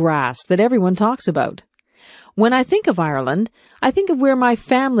 green grass that everyone talks about. When I think of Ireland, I think of where my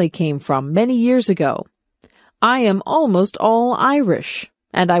family came from many years ago. I am almost all Irish,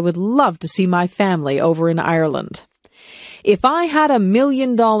 and I would love to see my family over in Ireland. If I had $1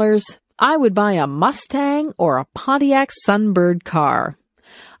 million, I would buy a Mustang or a Pontiac Sunbird car.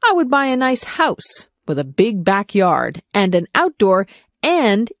 I would buy a nice house with a big backyard and an outdoor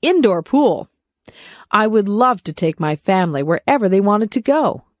and indoor pool. I would love to take my family wherever they wanted to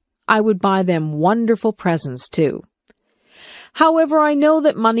go. I would buy them wonderful presents, too. However, I know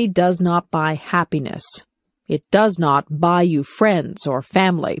that money does not buy happiness. It does not buy you friends or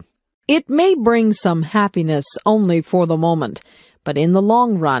family. It may bring some happiness only for the moment, but in the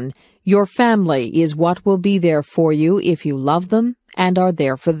long run, your family is what will be there for you if you love them and are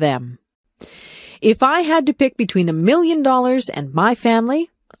there for them. If I had to pick between $1 million and my family,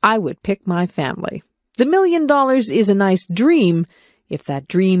 I would pick my family. The $1 million is a nice dream. If that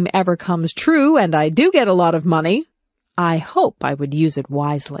dream ever comes true and I do get a lot of money, I hope I would use it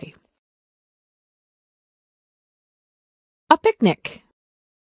wisely. A picnic.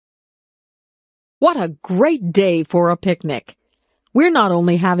 What a great day for a picnic! We're not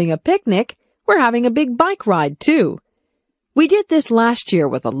only having a picnic, we're having a big bike ride too. We did this last year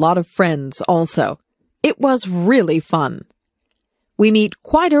with a lot of friends also. It was really fun. We meet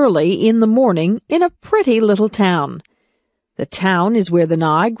quite early in the morning in a pretty little town. The town is where the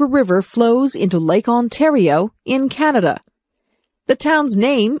Niagara River flows into Lake Ontario in Canada. The town's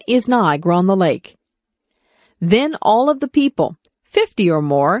name is Niagara-on-the-Lake. Then all of the people, 50 or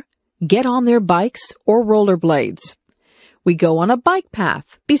more, get on their bikes or rollerblades. We go on a bike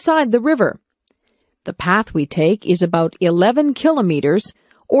path beside the river. The path we take is about 11 kilometers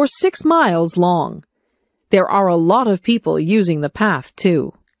or 6 miles long. There are a lot of people using the path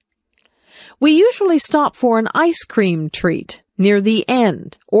too. We usually stop for an ice cream treat near the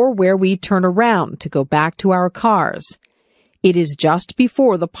end or where we turn around to go back to our cars. It is just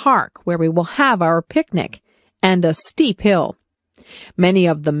before the park where we will have our picnic and a steep hill. Many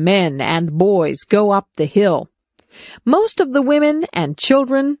of the men and boys go up the hill. Most of the women and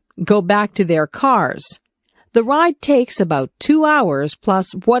children go back to their cars. The ride takes about 2 hours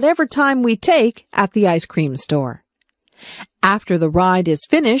plus whatever time we take at the ice cream store. After the ride is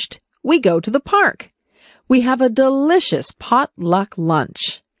finished, we go to the park. We have a delicious potluck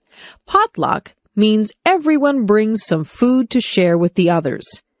lunch. Potluck means everyone brings some food to share with the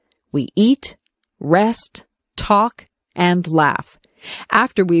others. We eat, rest, talk, and laugh.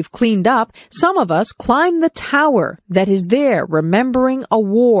 After we've cleaned up, some of us climb the tower that is there remembering a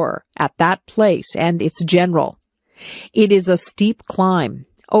war at that place and its general. It is a steep climb,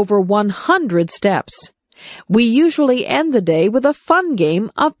 over 100 steps. We usually end the day with a fun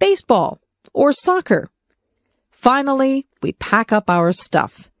game of baseball or soccer. Finally, we pack up our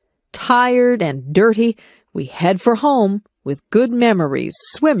stuff. Tired and dirty, we head for home with good memories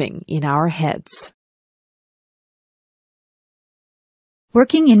swimming in our heads.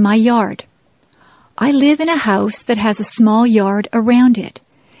 Working in my yard. I live in a house that has a small yard around it.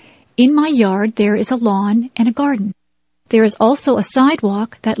 In my yard there is a lawn and a garden. There is also a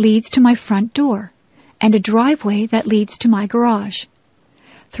sidewalk that leads to my front door and a driveway that leads to my garage.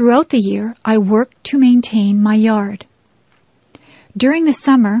 Throughout the year, I work to maintain my yard. During the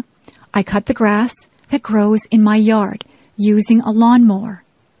summer, I cut the grass that grows in my yard using a lawnmower.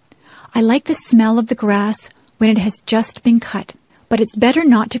 I like the smell of the grass when it has just been cut. But it's better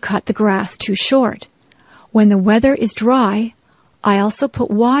not to cut the grass too short. When the weather is dry, I also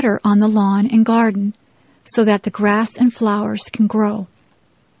put water on the lawn and garden so that the grass and flowers can grow.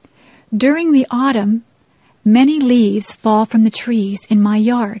 During the autumn, many leaves fall from the trees in my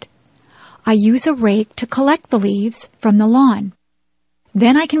yard. I use a rake to collect the leaves from the lawn.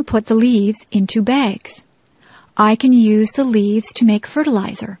 Then I can put the leaves into bags. I can use the leaves to make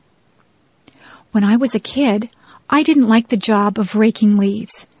fertilizer. When I was a kid, I didn't like the job of raking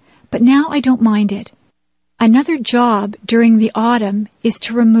leaves, but now I don't mind it. Another job during the autumn is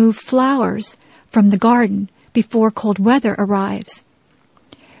to remove flowers from the garden before cold weather arrives.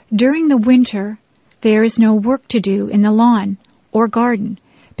 During the winter, there is no work to do in the lawn or garden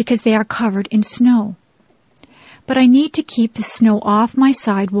because they are covered in snow. But I need to keep the snow off my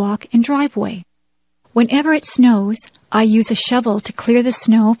sidewalk and driveway. Whenever it snows, I use a shovel to clear the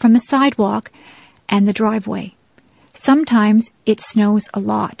snow from the sidewalk and the driveway. Sometimes it snows a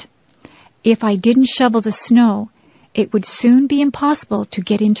lot. If I didn't shovel the snow, it would soon be impossible to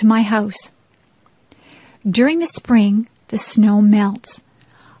get into my house. During the spring, the snow melts.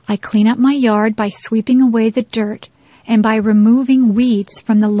 I clean up my yard by sweeping away the dirt and by removing weeds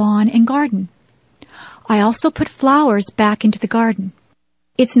from the lawn and garden. I also put flowers back into the garden.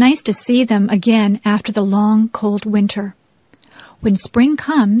 It's nice to see them again after the long, cold winter. When spring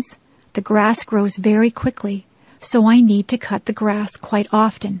comes, the grass grows very quickly, so I need to cut the grass quite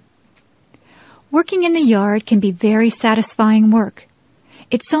often. Working in the yard can be very satisfying work.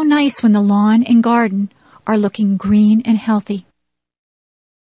 It's so nice when the lawn and garden are looking green and healthy.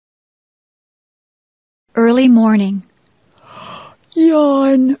 Early morning.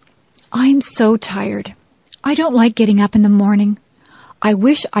 Yawn. I'm so tired. I don't like getting up in the morning. I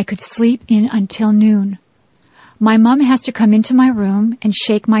wish I could sleep in until noon. My mom has to come into my room and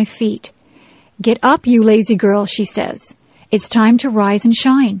shake my feet. "Get up, you lazy girl," she says. "It's time to rise and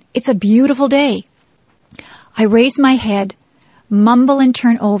shine. It's a beautiful day." I raise my head, mumble and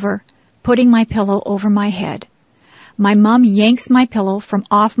turn over, putting my pillow over my head. My mom yanks my pillow from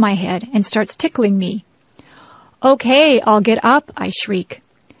off my head and starts tickling me. "Okay, I'll get up," I shriek.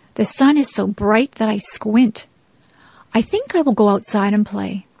 The sun is so bright that I squint. I think I will go outside and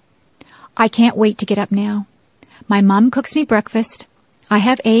play. I can't wait to get up now. My mom cooks me breakfast. I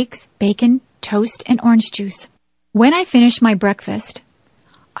have eggs, bacon, toast, and orange juice. When I finish my breakfast,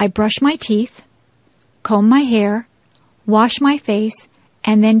 I brush my teeth, comb my hair, wash my face,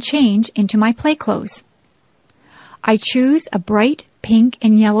 and then change into my play clothes. I choose a bright pink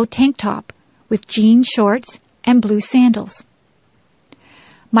and yellow tank top with jean shorts and blue sandals.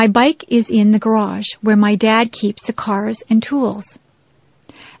 My bike is in the garage where my dad keeps the cars and tools.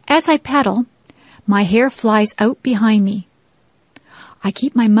 As I pedal, my hair flies out behind me. I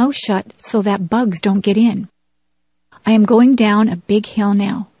keep my mouth shut so that bugs don't get in. I am going down a big hill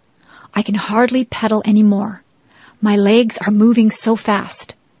now. I can hardly pedal anymore. My legs are moving so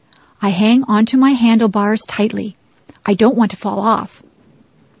fast. I hang onto my handlebars tightly. I don't want to fall off.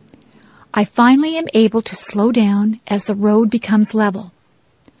 I finally am able to slow down as the road becomes level.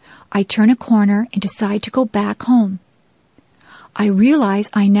 I turn a corner and decide to go back home. I realize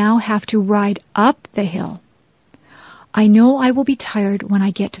I now have to ride up the hill. I know I will be tired when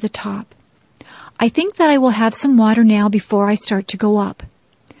I get to the top. I think that I will have some water now before I start to go up.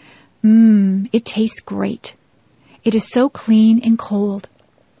 It tastes great. It is so clean and cold.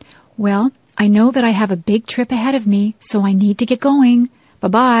 Well, I know that I have a big trip ahead of me, so I need to get going.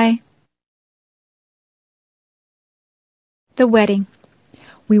 Bye-bye. The wedding.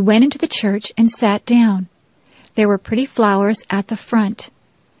 We went into the church and sat down. There were pretty flowers at the front.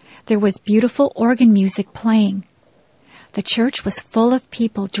 There was beautiful organ music playing. The church was full of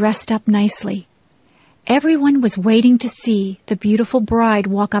people dressed up nicely. Everyone was waiting to see the beautiful bride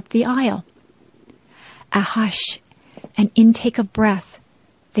walk up the aisle. A hush, an intake of breath.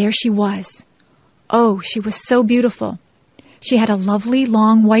 There she was. Oh, she was so beautiful. She had a lovely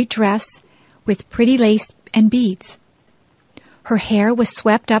long white dress with pretty lace and beads. Her hair was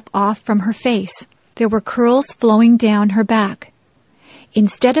swept up off from her face. There were curls flowing down her back.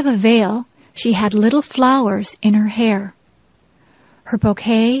 Instead of a veil, she had little flowers in her hair. Her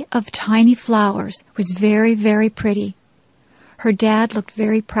bouquet of tiny flowers was very, very pretty. Her dad looked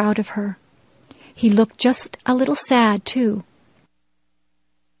very proud of her. He looked just a little sad, too.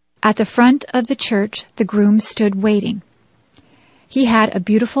 At the front of the church, the groom stood waiting. He had a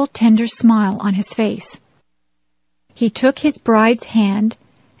beautiful, tender smile on his face. He took his bride's hand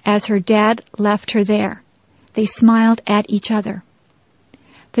as her dad left her there. They smiled at each other.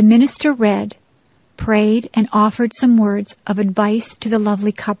 The minister read, prayed, and offered some words of advice to the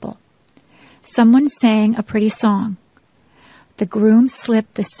lovely couple. Someone sang a pretty song. The groom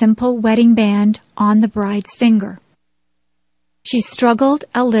slipped the simple wedding band on the bride's finger. She struggled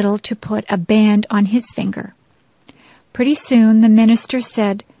a little to put a band on his finger. Pretty soon the minister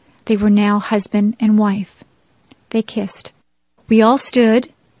said they were now husband and wife. They kissed. We all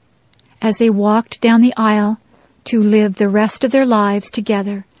stood as they walked down the aisle to live the rest of their lives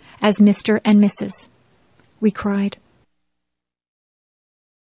together as Mr. and Mrs. We cried.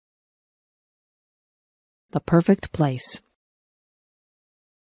 The perfect place.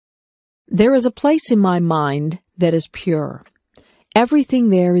 There is a place in my mind that is pure. Everything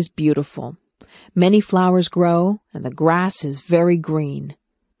there is beautiful. Many flowers grow, and the grass is very green.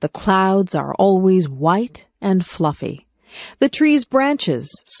 The clouds are always white and fluffy. The tree's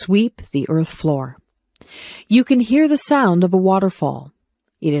branches sweep the earth floor. You can hear the sound of a waterfall.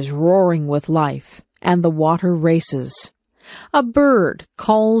 It is roaring with life, and the water races. A bird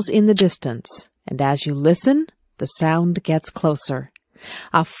calls in the distance, and as you listen, the sound gets closer.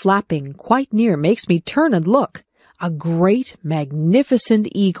 A flapping quite near makes me turn and look. A great, magnificent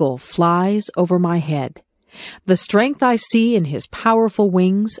eagle flies over my head. The strength I see in his powerful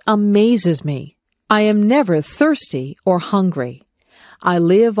wings amazes me. I am never thirsty or hungry. I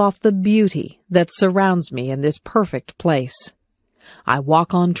live off the beauty that surrounds me in this perfect place. I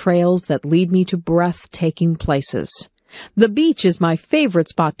walk on trails that lead me to breathtaking places. The beach is my favorite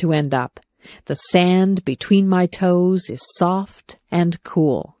spot to end up. The sand between my toes is soft and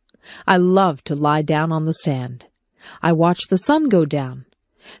cool. I love to lie down on the sand. I watch the sun go down.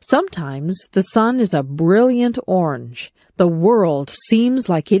 Sometimes the sun is a brilliant orange. The world seems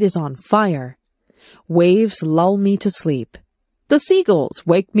like it is on fire. Waves lull me to sleep. The seagulls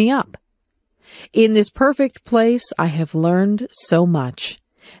wake me up. In this perfect place, I have learned so much.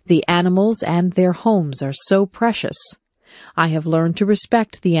 The animals and their homes are so precious. I have learned to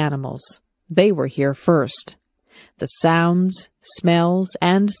respect the animals. They were here first. The sounds, smells,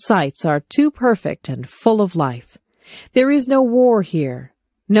 and sights are too perfect and full of life. There is no war here,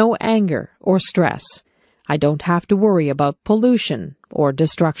 no anger or stress. I don't have to worry about pollution or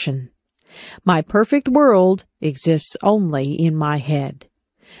destruction. My perfect world exists only in my head.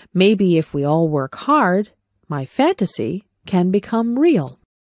 Maybe if we all work hard, my fantasy can become real.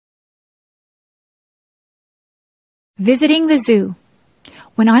 Visiting the zoo.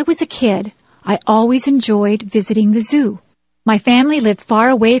 When I was a kid, I always enjoyed visiting the zoo. My family lived far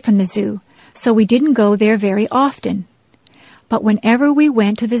away from the zoo, so we didn't go there very often. But whenever we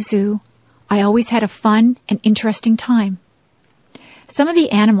went to the zoo, I always had a fun and interesting time. Some of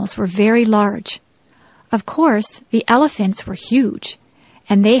the animals were very large. Of course, the elephants were huge,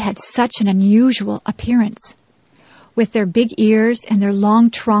 and they had such an unusual appearance, with their big ears and their long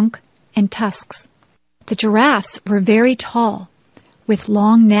trunk and tusks. The giraffes were very tall, with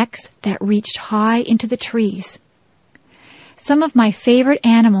long necks that reached high into the trees. Some of my favorite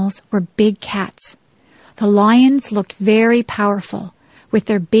animals were big cats. The lions looked very powerful, with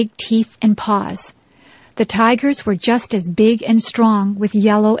their big teeth and paws. The tigers were just as big and strong, with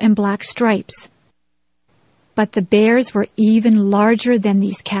yellow and black stripes. But the bears were even larger than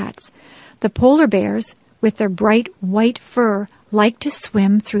these cats. The polar bears, with their bright white fur, liked to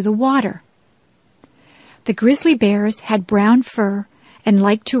swim through the water. The grizzly bears had brown fur and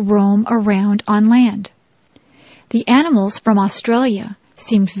liked to roam around on land. The animals from Australia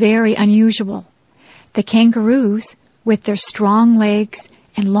seemed very unusual. The kangaroos, with their strong legs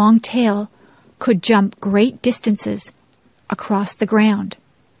and long tail, could jump great distances across the ground.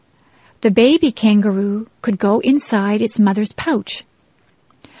 The baby kangaroo could go inside its mother's pouch.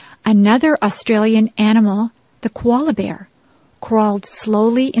 Another Australian animal, the koala bear, crawled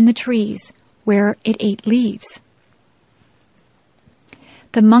slowly in the trees where it ate leaves.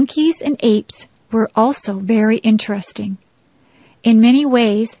 The monkeys and apes were also very interesting. In many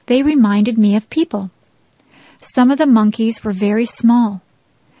ways, they reminded me of people. Some of the monkeys were very small.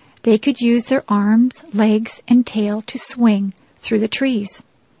 They could use their arms, legs, and tail to swing through the trees.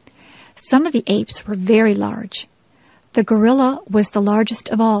 Some of the apes were very large. The gorilla was the largest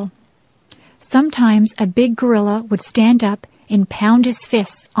of all. Sometimes a big gorilla would stand up and pound his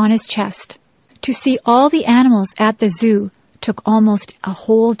fists on his chest. To see all the animals at the zoo took almost a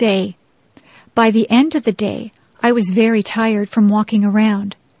whole day. By the end of the day, I was very tired from walking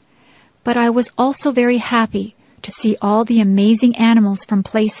around. But I was also very happy to see all the amazing animals from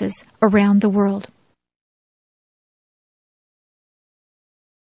places around the world.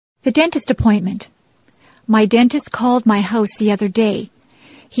 The dentist appointment. My dentist called my house the other day.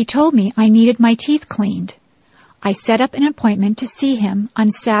 He told me I needed my teeth cleaned. I set up an appointment to see him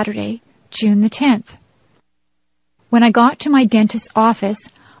on Saturday, June the 10th. When I got to my dentist's office,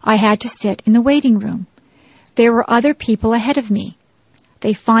 I had to sit in the waiting room. There were other people ahead of me.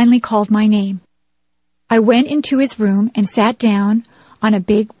 They finally called my name. I went into his room and sat down on a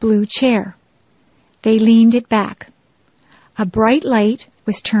big blue chair. They leaned it back. A bright light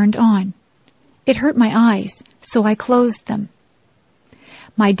was turned on. It hurt my eyes, so I closed them.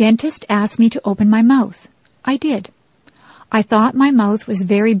 My dentist asked me to open my mouth. I did. I thought my mouth was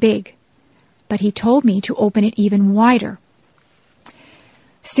very big, but he told me to open it even wider.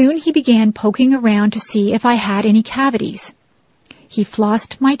 Soon he began poking around to see if I had any cavities. He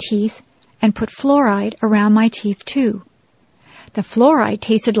flossed my teeth and put fluoride around my teeth too. The fluoride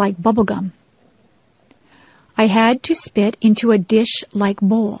tasted like bubble gum. I had to spit into a dish-like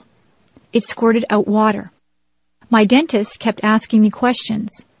bowl. It squirted out water. My dentist kept asking me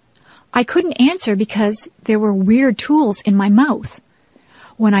questions. I couldn't answer because there were weird tools in my mouth.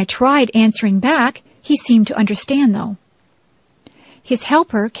 When I tried answering back, he seemed to understand, though. His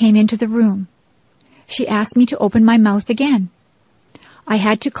helper came into the room. She asked me to open my mouth again. I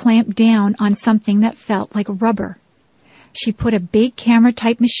had to clamp down on something that felt like rubber. She put a big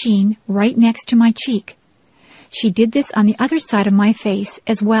camera-type machine right next to my cheek. She did this on the other side of my face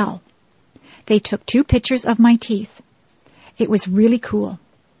as well. They took 2 pictures of my teeth. It was really cool.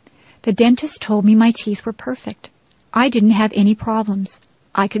 The dentist told me my teeth were perfect. I didn't have any problems.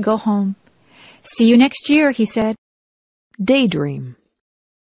 I could go home. See you next year, he said. Daydream.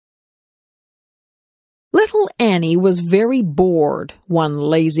 Little Annie was very bored one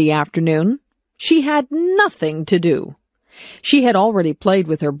lazy afternoon. She had nothing to do. She had already played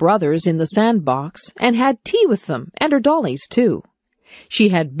with her brothers in the sandbox and had tea with them and her dollies too. She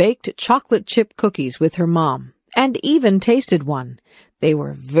had baked chocolate chip cookies with her mom and even tasted one. They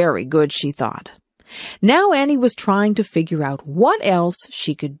were very good, she thought. Now Annie was trying to figure out what else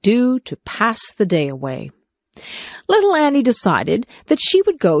she could do to pass the day away. Little Annie decided that she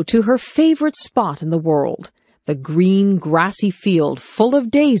would go to her favorite spot in the world, the green grassy field full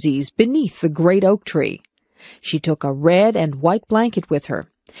of daisies beneath the great oak tree. She took a red and white blanket with her.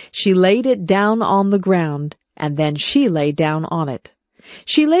 She laid it down on the ground, and then she lay down on it.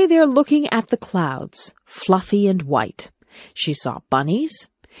 She lay there looking at the clouds, fluffy and white. She saw bunnies.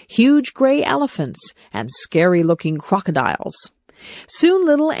 huge gray elephants, and scary-looking crocodiles. Soon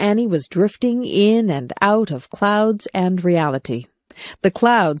little Annie was drifting in and out of clouds and reality. The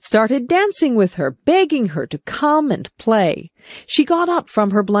clouds started dancing with her, begging her to come and play. She got up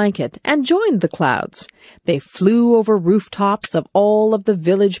from her blanket and joined the clouds. They flew over rooftops of all of the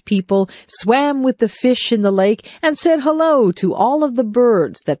village people, swam with the fish in the lake, and said hello to all of the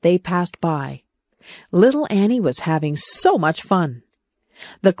birds that they passed by. Little Annie was having so much fun.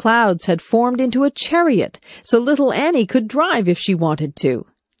 The clouds had formed into a chariot, so little Annie could drive if she wanted to.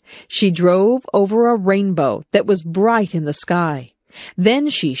 She drove over a rainbow that was bright in the sky. Then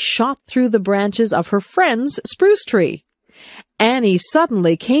she shot through the branches of her friend's spruce tree. Annie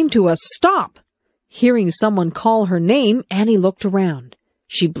suddenly came to a stop. Hearing someone call her name, Annie looked around.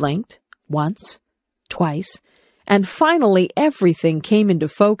 She blinked once, twice, and finally everything came into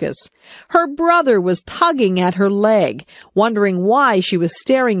focus. Her brother was tugging at her leg, wondering why she was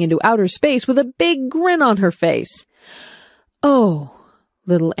staring into outer space with a big grin on her face. "Oh,"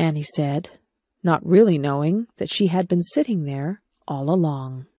 little Annie said, not really knowing that she had been sitting there all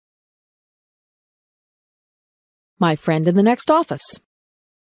along. My friend in the next office.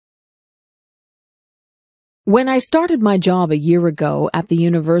 When I started my job a year ago at the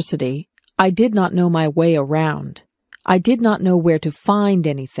university, I did not know my way around. I did not know where to find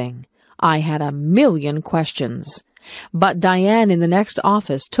anything. I had a million questions. But Diane in the next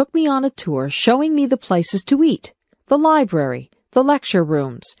office took me on a tour showing me the places to eat, the library, the lecture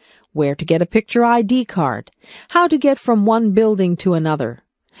rooms, where to get a picture ID card, how to get from one building to another.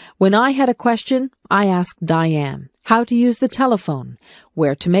 When I had a question, I asked Diane how to use the telephone,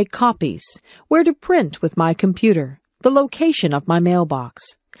 where to make copies, where to print with my computer, the location of my mailbox.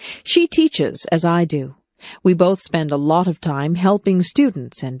 She teaches as I do. We both spend a lot of time helping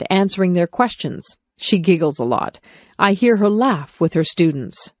students and answering their questions. She giggles a lot. I hear her laugh with her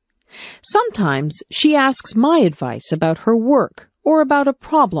students. Sometimes she asks my advice about her work or about a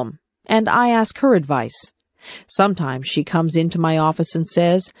problem, and I ask her advice. Sometimes she comes into my office and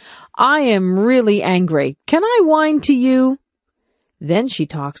says, "I am really angry. Can I whine to you?" Then she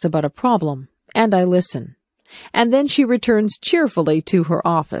talks about a problem, and I listen. And then she returns cheerfully to her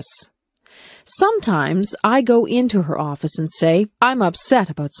office. Sometimes I go into her office and say, "I'm upset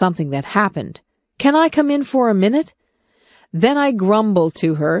about something that happened. Can I come in for a minute?" Then I grumble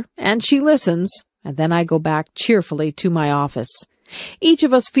to her, and she listens, and then I go back cheerfully to my office. Each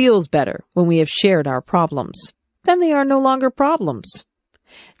of us feels better when we have shared our problems. Then they are no longer problems.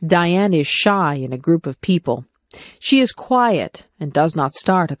 Diane is shy in a group of people. She is quiet and does not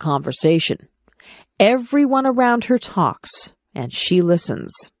start a conversation. Everyone around her talks, and she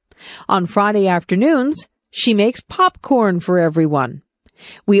listens. On Friday afternoons, she makes popcorn for everyone.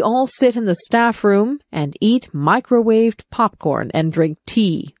 We all sit in the staff room and eat microwaved popcorn and drink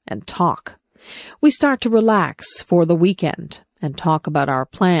tea and talk. We start to relax for the weekend and talk about our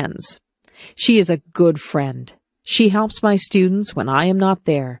plans. She is a good friend. She helps my students when I am not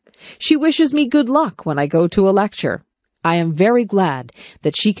there. She wishes me good luck when I go to a lecture. I am very glad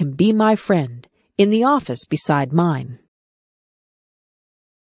that she can be my friend in the office beside mine.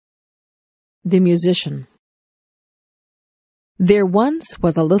 The musician. There once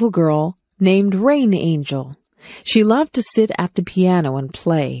was a little girl named Rain Angel. She loved to sit at the piano and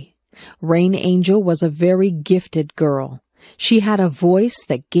play. Rain Angel was a very gifted girl. She had a voice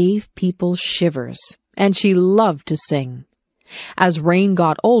that gave people shivers, and she loved to sing. As Rain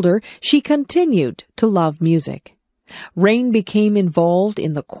got older, she continued to love music. Rain became involved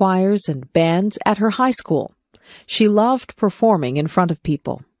in the choirs and bands at her high school. She loved performing in front of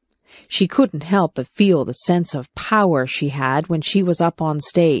people. She couldn't help but feel the sense of power she had when she was up on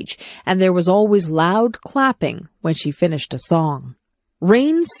stage, and there was always loud clapping when she finished a song.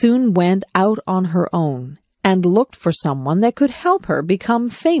 Rain soon went out on her own and looked for someone that could help her become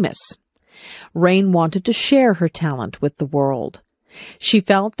famous. Rain wanted to share her talent with the world. She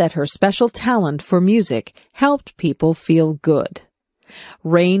felt that her special talent for music helped people feel good.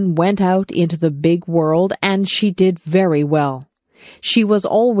 Rain went out into the big world, and she did very well. She was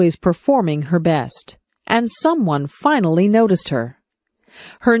always performing her best, and someone finally noticed her.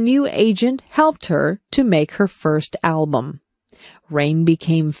 Her new agent helped her to make her first album. Rain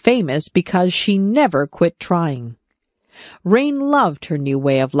became famous because she never quit trying. Rain loved her new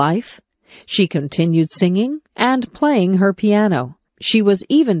way of life. She continued singing and playing her piano. She was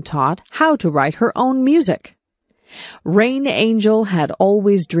even taught how to write her own music. Rain Angel had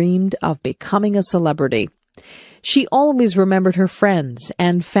always dreamed of becoming a celebrity. She always remembered her friends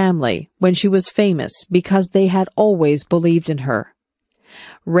and family when she was famous because they had always believed in her.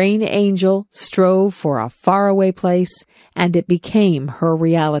 Rain Angel strove for a faraway place, and it became her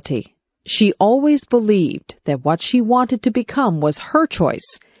reality. She always believed that what she wanted to become was her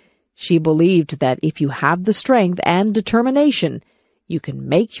choice. She believed that if you have the strength and determination, you can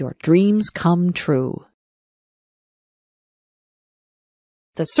make your dreams come true.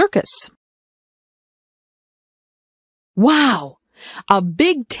 The circus. Wow! A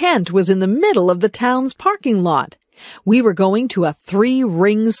big tent was in the middle of the town's parking lot. We were going to a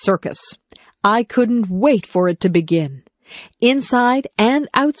 3-ring circus. I couldn't wait for it to begin. Inside and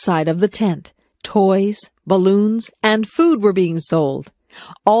outside of the tent, toys, balloons, and food were being sold.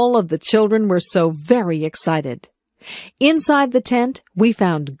 All of the children were so very excited. Inside the tent, we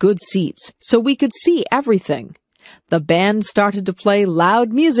found good seats so we could see everything. The band started to play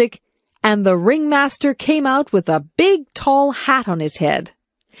loud music, and the ringmaster came out with a big tall hat on his head.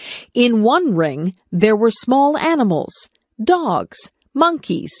 In one ring, there were small animals, dogs,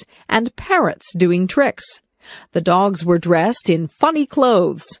 monkeys, and parrots doing tricks. The dogs were dressed in funny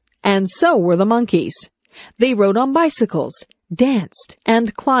clothes, and so were the monkeys. They rode on bicycles, danced,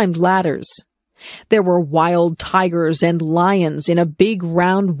 and climbed ladders. There were wild tigers and lions in a big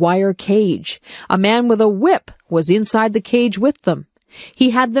round wire cage. A man with a whip was inside the cage with them. He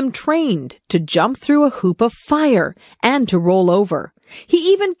had them trained to jump through a hoop of fire and to roll over.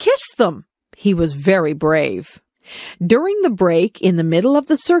 He even kissed them. He was very brave. During the break in the middle of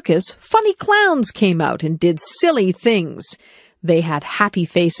the circus, funny clowns came out and did silly things. They had happy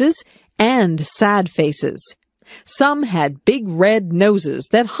faces and sad faces. Some had big red noses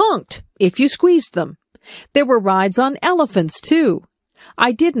that honked if you squeezed them. There were rides on elephants, too.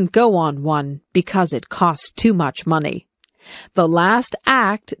 I didn't go on one because it cost too much money. The last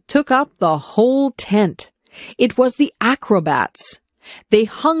act took up the whole tent. It was the acrobats. They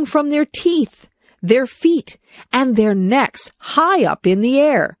hung from their teeth, their feet, and their necks high up in the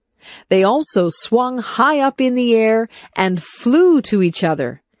air. They also swung high up in the air and flew to each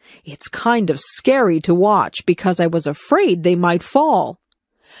other. It's kind of scary to watch because I was afraid they might fall.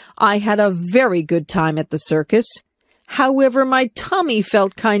 I had a very good time at the circus. However, my tummy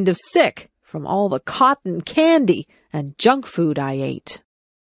felt kind of sick from all the cotton candy and junk food I ate.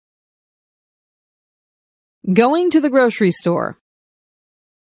 Going to the grocery store.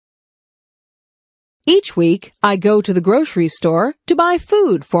 Each week, I go to the grocery store to buy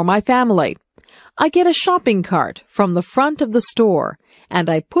food for my family. I get a shopping cart from the front of the store, and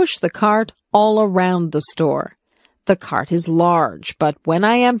I push the cart all around the store. The cart is large, but when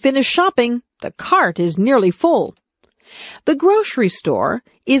I am finished shopping, the cart is nearly full. The grocery store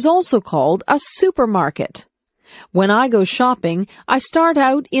is also called a supermarket. When I go shopping, I start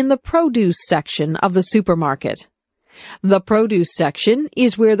out in the produce section of the supermarket. The produce section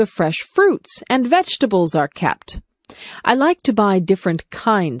is where the fresh fruits and vegetables are kept. I like to buy different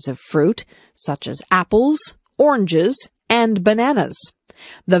kinds of fruit, such as apples, oranges, and bananas.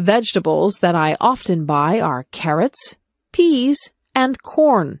 The vegetables that I often buy are carrots, peas, and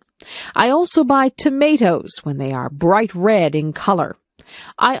corn. I also buy tomatoes when they are bright red in color.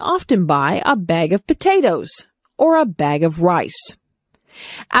 I often buy a bag of potatoes or a bag of rice.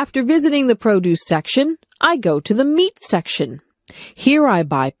 After visiting the produce section, I go to the meat section. Here I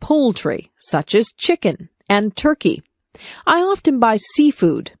buy poultry, such as chicken and turkey. I often buy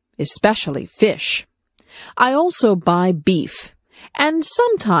seafood, especially fish. I also buy beef, and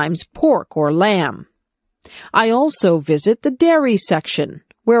sometimes pork or lamb. I also visit the dairy section,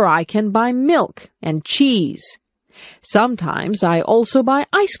 where I can buy milk and cheese. Sometimes I also buy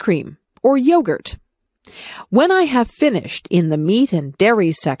ice cream or yogurt. When I have finished in the meat and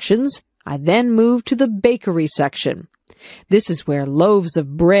dairy sections, I then move to the bakery section. This is where loaves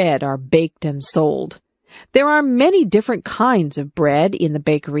of bread are baked and sold. There are many different kinds of bread in the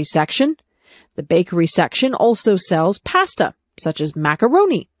bakery section. The bakery section also sells pasta, such as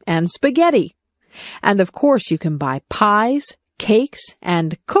macaroni and spaghetti. And of course you can buy pies, cakes,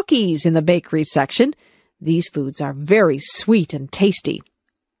 and cookies in the bakery section. These foods are very sweet and tasty.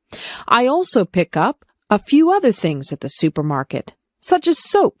 I also pick up a few other things at the supermarket, such as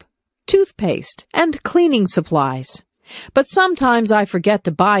soap, toothpaste, and cleaning supplies. But sometimes I forget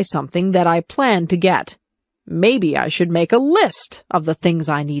to buy something that I plan to get. Maybe I should make a list of the things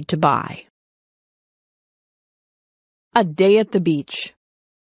I need to buy. A day at the beach.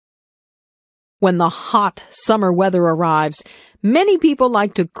 When the hot summer weather arrives, many people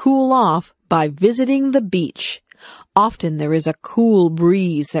like to cool off by visiting the beach. Often there is a cool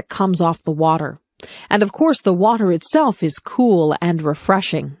breeze that comes off the water. And of course the water itself is cool and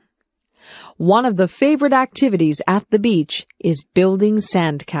refreshing. One of the favorite activities at the beach is building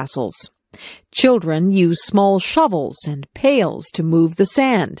sandcastles. Children use small shovels and pails to move the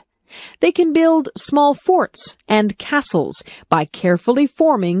sand. They can build small forts and castles by carefully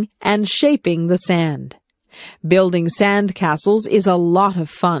forming and shaping the sand. Building sand castles is a lot of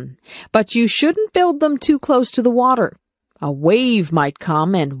fun, but you shouldn't build them too close to the water. A wave might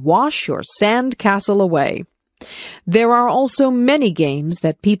come and wash your sand castle away. There are also many games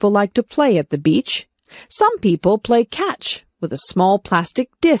that people like to play at the beach. Some people play catch with a small plastic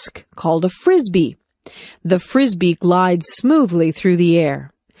disc called a frisbee. The frisbee glides smoothly through the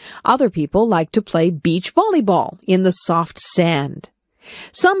air. Other people like to play beach volleyball in the soft sand.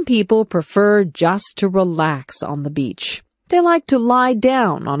 Some people prefer just to relax on the beach. They like to lie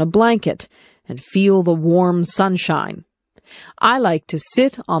down on a blanket and feel the warm sunshine. I like to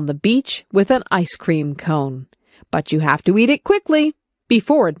sit on the beach with an ice cream cone, but you have to eat it quickly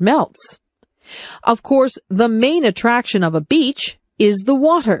before it melts. Of course, the main attraction of a beach is the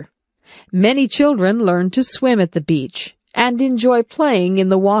water. Many children learn to swim at the beach and enjoy playing in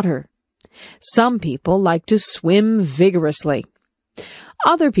the water. Some people like to swim vigorously.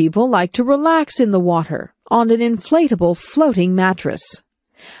 Other people like to relax in the water on an inflatable floating mattress.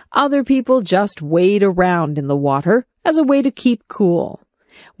 Other people just wade around in the water as a way to keep cool.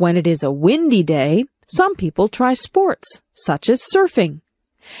 When it is a windy day, some people try sports, such as surfing.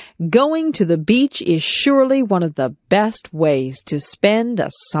 Going to the beach is surely one of the best ways to spend a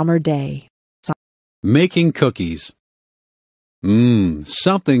summer day. Making cookies.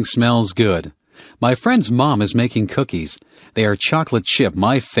 Something smells good. My friend's mom is making cookies. They are chocolate chip,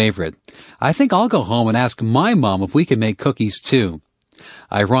 my favorite. I think I'll go home and ask my mom if we can make cookies too.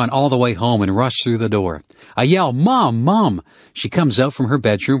 I run all the way home and rush through the door. I yell, "Mom, Mom!" She comes out from her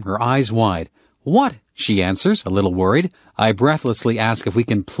bedroom, her eyes wide. "What?" she answers, a little worried. I breathlessly ask if we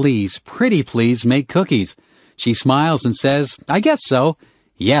can please, pretty please, make cookies. She smiles and says, "I guess so."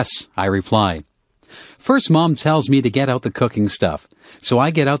 "Yes," I reply. First, Mom tells me to get out the cooking stuff. So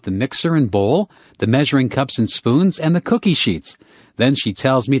I get out the mixer and bowl, the measuring cups and spoons, and the cookie sheets. Then she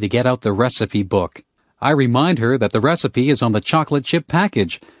tells me to get out the recipe book. I remind her that the recipe is on the chocolate chip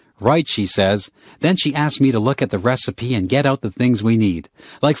package. "Right," she says. Then she asks me to look at the recipe and get out the things we need,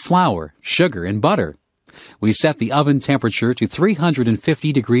 like flour, sugar, and butter. We set the oven temperature to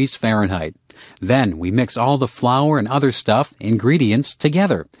 350 degrees Fahrenheit. Then we mix all the flour and other ingredients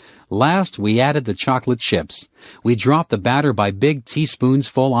together. Last, we added the chocolate chips. We dropped the batter by big teaspoons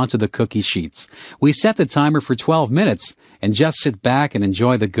full onto the cookie sheets. We set the timer for 12 minutes and just sit back and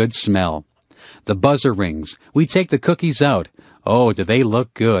enjoy the good smell. The buzzer rings. We take the cookies out. Oh, do they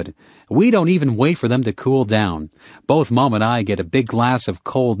look good. We don't even wait for them to cool down. Both Mom and I get a big glass of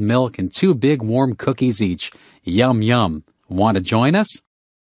cold milk and 2 big warm cookies each. Yum, yum. Want to join us?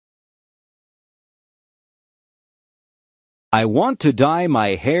 I want to dye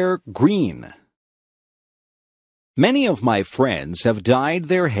my hair green. Many of my friends have dyed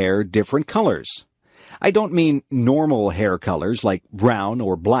their hair different colors. I don't mean normal hair colors like brown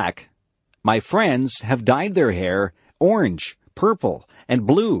or black. My friends have dyed their hair orange, purple, and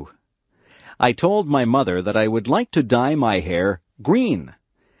blue. I told my mother that I would like to dye my hair green.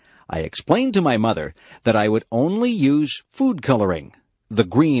 I explained to my mother that I would only use food coloring. The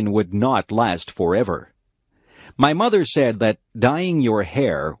green would not last forever. My mother said that dyeing your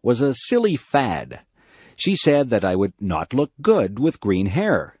hair was a silly fad. She said that I would not look good with green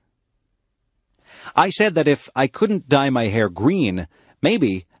hair. I said that if I couldn't dye my hair green,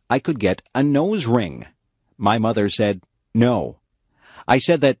 maybe I could get a nose ring. My mother said no. I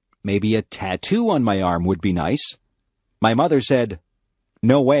said that maybe a tattoo on my arm would be nice. My mother said,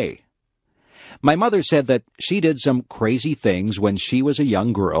 "No way." My mother said that she did some crazy things when she was a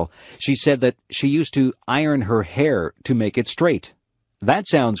young girl. She said that she used to iron her hair to make it straight. That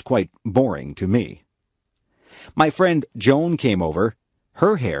sounds quite boring to me. My friend Joan came over.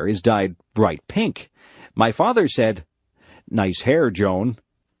 Her hair is dyed bright pink. My father said, "Nice hair, Joan."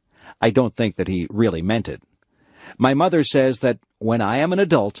 I don't think that he really meant it. My mother says that when I am an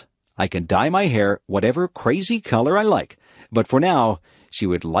adult, I can dye my hair whatever crazy color I like, but for now, she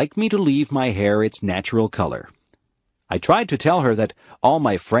would like me to leave my hair its natural color. I tried to tell her that all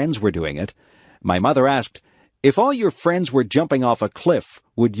my friends were doing it. My mother asked, "If all your friends were jumping off a cliff,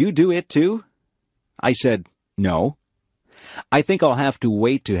 would you do it too?" I said, "No." I think I'll have to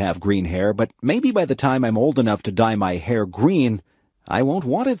wait to have green hair, but maybe by the time I'm old enough to dye my hair green, I won't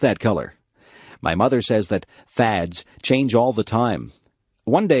want it that color. My mother says that fads change all the time.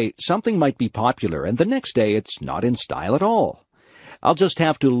 One day, something might be popular, and the next day it's not in style at all. I'll just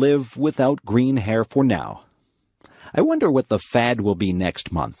have to live without green hair for now. I wonder what the fad will be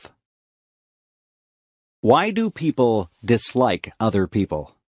next month. Why do people dislike other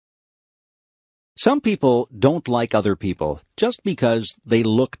people? Some people don't like other people just because they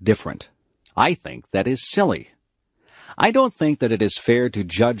look different. I think that is silly. I don't think that it is fair to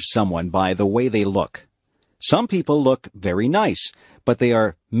judge someone by the way they look. Some people look very nice, but they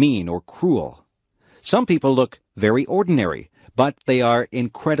are mean or cruel. Some people look very ordinary, but they are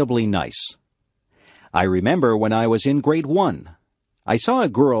incredibly nice. I remember when I was in grade 1. I saw a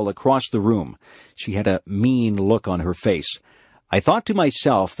girl across the room. She had a mean look on her face. I thought to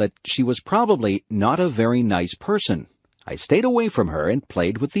myself that she was probably not a very nice person. I stayed away from her and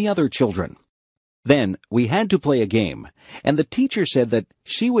played with the other children. Then we had to play a game, and the teacher said that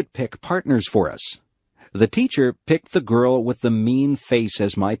she would pick partners for us. The teacher picked the girl with the mean face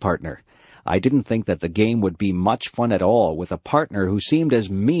as my partner. I didn't think that the game would be much fun at all with a partner who seemed as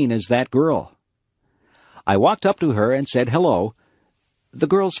mean as that girl. I walked up to her and said hello. The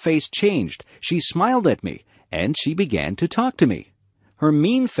girl's face changed. She smiled at me, and she began to talk to me. Her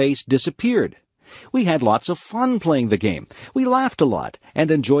mean face disappeared. We had lots of fun playing the game. We laughed a lot and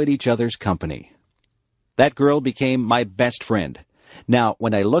enjoyed each other's company. That girl became my best friend. Now,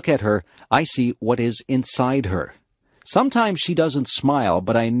 when I look at her, I see what is inside her. Sometimes she doesn't smile,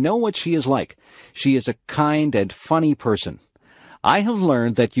 but I know what she is like. She is a kind and funny person. I have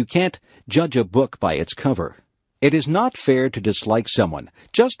learned that you can't judge a book by its cover. It is not fair to dislike someone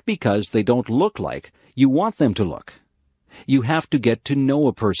just because they don't look like you want them to look. You have to get to know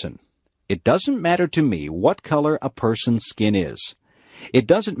a person. It doesn't matter to me what color a person's skin is. It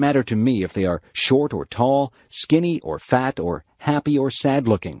doesn't matter to me if they are short or tall, skinny or fat, or happy or sad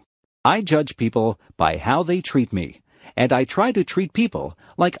looking. I judge people by how they treat me, and I try to treat people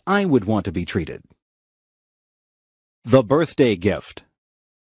like I would want to be treated. The birthday gift.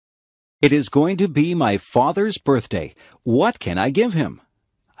 It is going to be my father's birthday. What can I give him?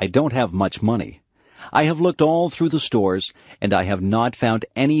 I don't have much money. I have looked all through the stores, and I have not found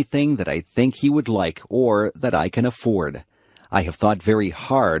anything that I think he would like or that I can afford. I have thought very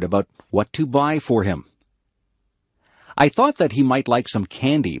hard about what to buy for him. I thought that he might like some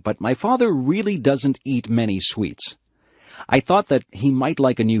candy, but my father really doesn't eat many sweets. I thought that he might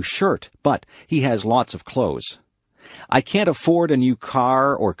like a new shirt, but he has lots of clothes. I can't afford a new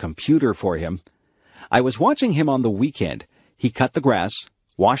car or computer for him. I was watching him on the weekend. He cut the grass,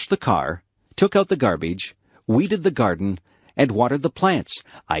 washed the car, took out the garbage, weeded the garden, and watered the plants.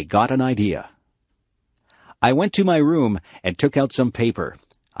 I got an idea. I went to my room and took out some paper.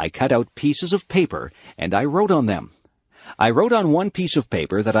 I cut out pieces of paper, and I wrote on them. I wrote on one piece of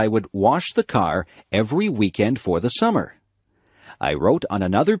paper that I would wash the car every weekend for the summer. I wrote on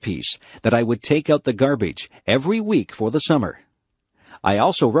another piece that I would take out the garbage every week for the summer. I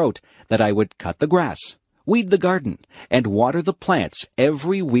also wrote that I would cut the grass, weed the garden, and water the plants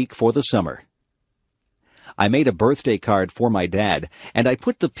every week for the summer. I made a birthday card for my dad, and I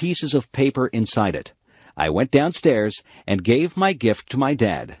put the pieces of paper inside it. I went downstairs and gave my gift to my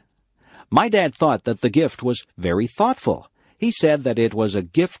dad. My dad thought that the gift was very thoughtful. He said that it was a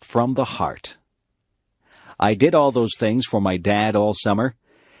gift from the heart. I did all those things for my dad all summer.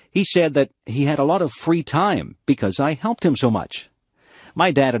 He said that he had a lot of free time because I helped him so much.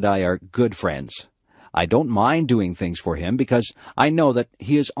 My dad and I are good friends. I don't mind doing things for him because I know that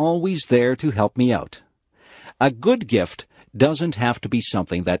he is always there to help me out. A good gift doesn't have to be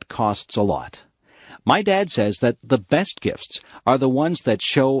something that costs a lot. My dad says that the best gifts are the ones that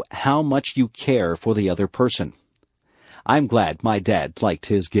show how much you care for the other person. I'm glad my dad liked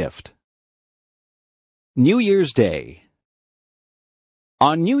his gift. New Year's Day.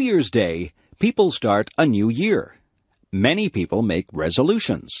 On New Year's Day, people start a new year. Many people make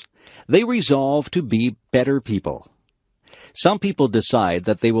resolutions. They resolve to be better people. Some people decide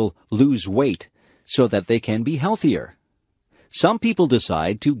that they will lose weight so that they can be healthier. Some people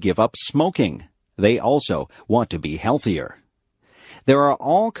decide to give up smoking. They also want to be healthier. There are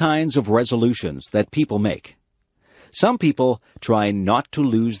all kinds of resolutions that people make. Some people try not to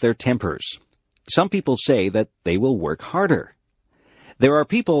lose their tempers. Some people say that they will work harder. There are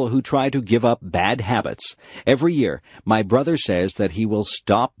people who try to give up bad habits. Every year, my brother says that he will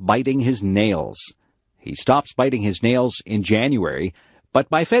stop biting his nails. He stops biting his nails in January, but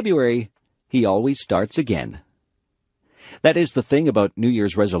by February, he always starts again. That is the thing about New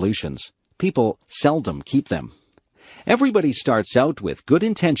Year's resolutions. People seldom keep them. Everybody starts out with good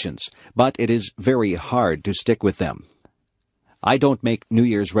intentions, but it is very hard to stick with them. I don't make New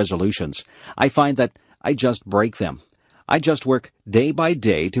Year's resolutions. I find that I just break them. I just work day by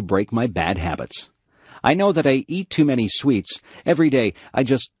day to break my bad habits. I know that I eat too many sweets. Every day, I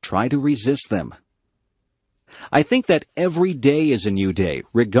just try to resist them. I think that every day is a new day,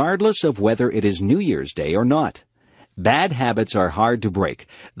 regardless of whether it is New Year's Day or not. Bad habits are hard to break.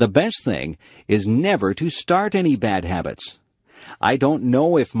 The best thing is never to start any bad habits. I don't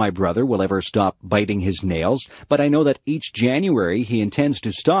know if my brother will ever stop biting his nails, but I know that each January he intends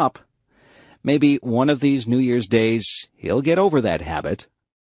to stop. Maybe one of these New Year's days he'll get over that habit.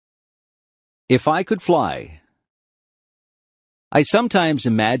 If I could fly. I sometimes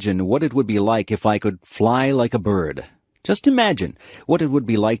imagine what it would be like if I could fly like a bird. Just imagine what it would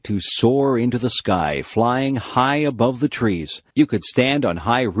be like to soar into the sky, flying high above the trees. You could stand on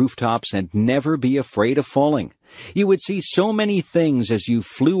high rooftops and never be afraid of falling. You would see so many things as you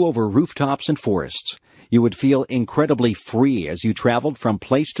flew over rooftops and forests. You would feel incredibly free as you traveled from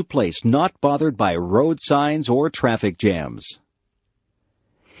place to place, not bothered by road signs or traffic jams.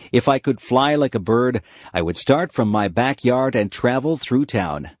 If I could fly like a bird, I would start from my backyard and travel through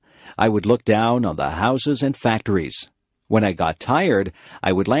town. I would look down on the houses and factories. When I got tired,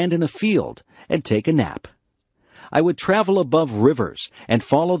 I would land in a field and take a nap. I would travel above rivers and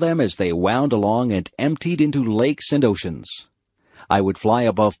follow them as they wound along and emptied into lakes and oceans. I would fly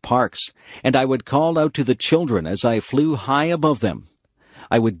above parks, and I would call out to the children as I flew high above them.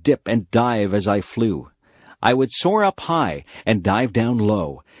 I would dip and dive as I flew. I would soar up high and dive down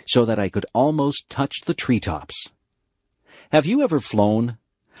low so that I could almost touch the treetops. Have you ever flown?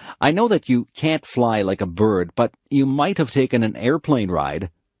 I know that you can't fly like a bird, but you might have taken an airplane ride.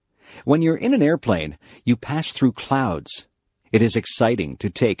 When you're in an airplane, you pass through clouds. It is exciting to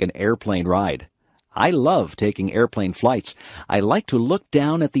take an airplane ride. I love taking airplane flights. I like to look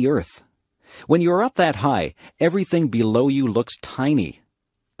down at the earth. When you're up that high, everything below you looks tiny.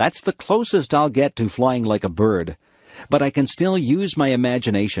 That's the closest I'll get to flying like a bird. But I can still use my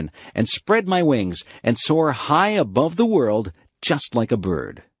imagination and spread my wings and soar high above the world just like a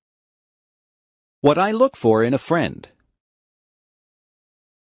bird. What I look for in a friend.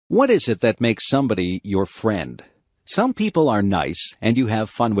 What is it that makes somebody your friend? Some people are nice and you have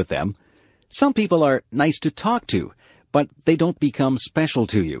fun with them. Some people are nice to talk to, but they don't become special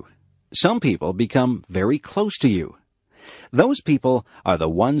to you. Some people become very close to you. Those people are the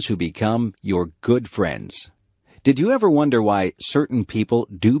ones who become your good friends. Did you ever wonder why certain people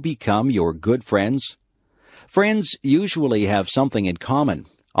do become your good friends? Friends usually have something in common.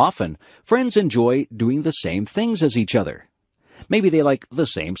 Often, friends enjoy doing the same things as each other. Maybe they like the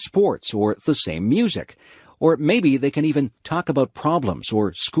same sports or the same music, or maybe they can even talk about problems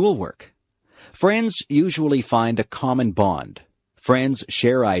or schoolwork. Friends usually find a common bond. Friends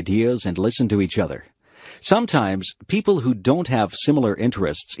share ideas and listen to each other. Sometimes, people who don't have similar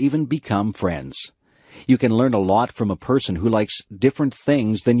interests even become friends. You can learn a lot from a person who likes different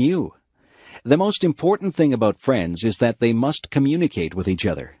things than you. The most important thing about friends is that they must communicate with each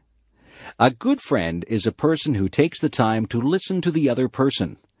other. A good friend is a person who takes the time to listen to the other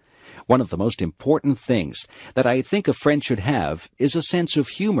person. One of the most important things that I think a friend should have is a sense of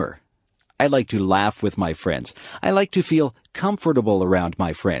humor. I like to laugh with my friends. I like to feel comfortable around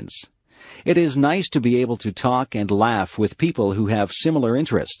my friends. It is nice to be able to talk and laugh with people who have similar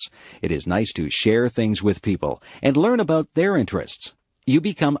interests. It is nice to share things with people and learn about their interests. You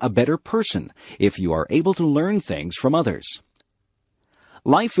become a better person if you are able to learn things from others.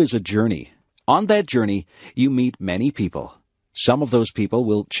 Life is a journey. On that journey, you meet many people. Some of those people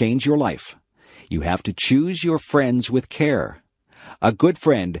will change your life. You have to choose your friends with care. A good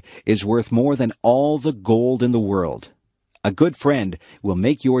friend is worth more than all the gold in the world. A good friend will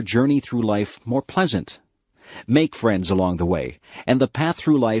make your journey through life more pleasant. Make friends along the way, and the path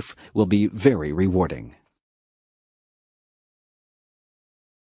through life will be very rewarding.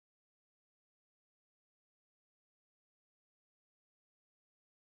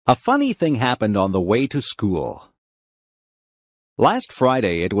 A funny thing happened on the way to school. Last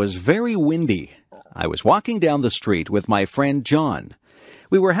Friday it was very windy. I was walking down the street with my friend John.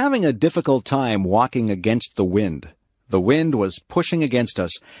 We were having a difficult time walking against the wind. The wind was pushing against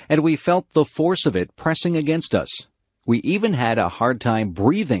us, and we felt the force of it pressing against us. We even had a hard time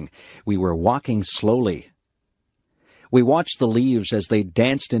breathing. We were walking slowly. We watched the leaves as they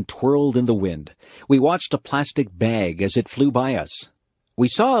danced and twirled in the wind. We watched a plastic bag as it flew by us. We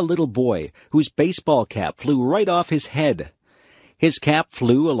saw a little boy whose baseball cap flew right off his head. His cap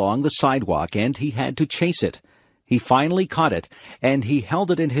flew along the sidewalk, and he had to chase it. He finally caught it, and he held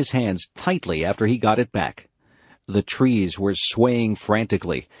it in his hands tightly after he got it back. The trees were swaying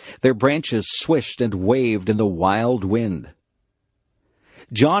frantically. Their branches swished and waved in the wild wind.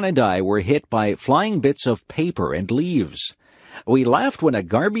 John and I were hit by flying bits of paper and leaves. We laughed when a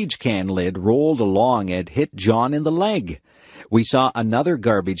garbage can lid rolled along and hit John in the leg. We saw another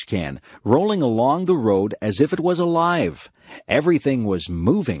garbage can rolling along the road as if it was alive. Everything was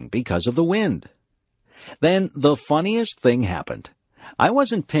moving because of the wind. Then the funniest thing happened. I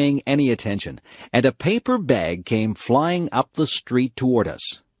wasn't paying any attention, and a paper bag came flying up the street toward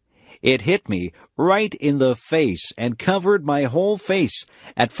us. It hit me right in the face and covered my whole face.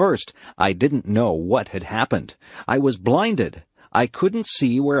 At first, I didn't know what had happened. I was blinded. I couldn't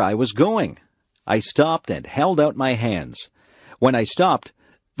see where I was going. I stopped and held out my hands. When I stopped,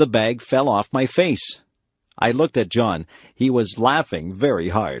 the bag fell off my face. I looked at John. He was laughing very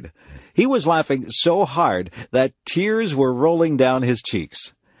hard. He was laughing so hard that tears were rolling down his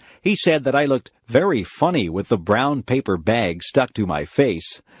cheeks. He said that I looked very funny with the brown paper bag stuck to my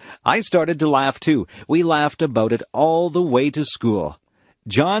face. I started to laugh too. We laughed about it all the way to school.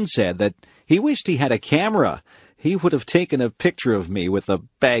 John said that he wished he had a camera. He would have taken a picture of me with the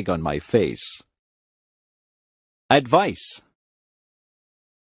bag on my face. Advice.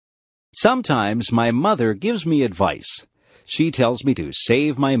 Sometimes my mother gives me advice. She tells me to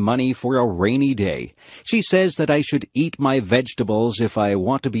save my money for a rainy day. She says that I should eat my vegetables if I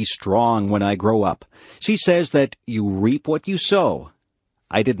want to be strong when I grow up. She says that you reap what you sow.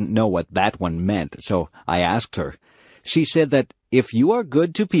 I didn't know what that one meant, so I asked her. She said that if you are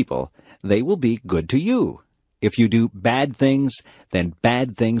good to people, they will be good to you. If you do bad things, then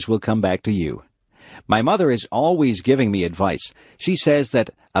bad things will come back to you. My mother is always giving me advice. She says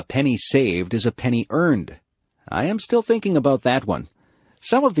that a penny saved is a penny earned. I am still thinking about that one.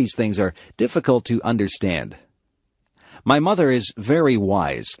 Some of these things are difficult to understand. My mother is very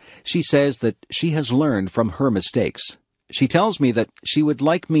wise. She says that she has learned from her mistakes. She tells me that she would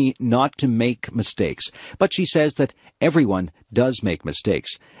like me not to make mistakes, but she says that everyone does make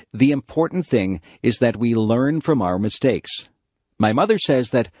mistakes. The important thing is that we learn from our mistakes. My mother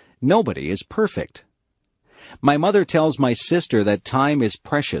says that nobody is perfect. My mother tells my sister that time is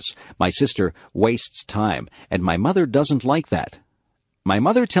precious. My sister wastes time, and my mother doesn't like that. My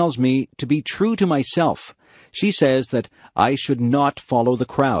mother tells me to be true to myself. She says that I should not follow the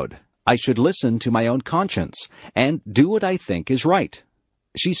crowd. I should listen to my own conscience and do what I think is right.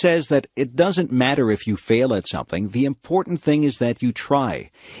 She says that it doesn't matter if you fail at something. The important thing is that you try.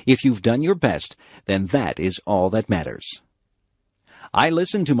 If you've done your best, then that is all that matters. I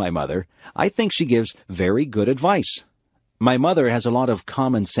listen to my mother. I think she gives very good advice. My mother has a lot of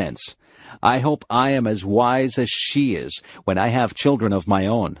common sense. I hope I am as wise as she is when I have children of my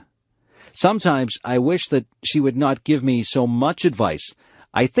own. Sometimes I wish that she would not give me so much advice.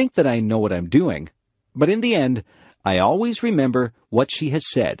 I think that I know what I'm doing. But in the end, I always remember what she has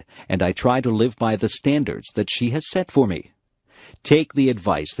said, and I try to live by the standards that she has set for me. Take the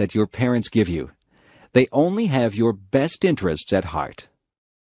advice that your parents give you. They only have your best interests at heart.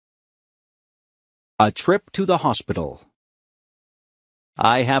 A trip to the hospital.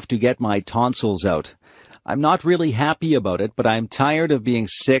 I have to get my tonsils out. I'm not really happy about it, but I'm tired of being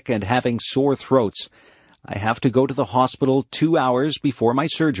sick and having sore throats. I have to go to the hospital 2 hours before my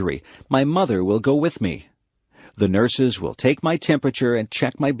surgery. My mother will go with me. The nurses will take my temperature and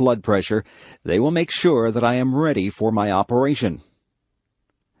check my blood pressure. They will make sure that I am ready for my operation.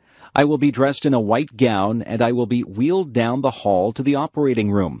 I will be dressed in a white gown, and I will be wheeled down the hall to the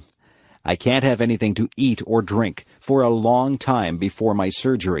operating room. I can't have anything to eat or drink for a long time before my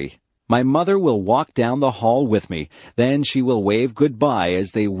surgery. My mother will walk down the hall with me. Then she will wave goodbye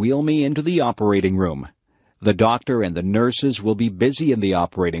as they wheel me into the operating room. The doctor and the nurses will be busy in the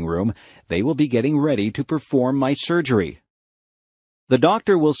operating room. They will be getting ready to perform my surgery. The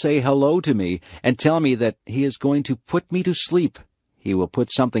doctor will say hello to me and tell me that he is going to put me to sleep. He will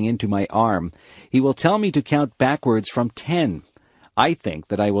put something into my arm. He will tell me to count backwards from 10. I think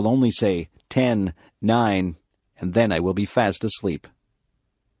that I will only say 10, 9, and then I will be fast asleep.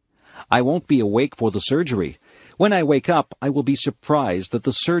 I won't be awake for the surgery. When I wake up, I will be surprised that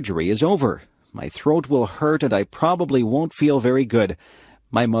the surgery is over. My throat will hurt and I probably won't feel very good.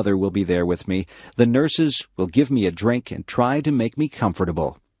 My mother will be there with me. The nurses will give me a drink and try to make me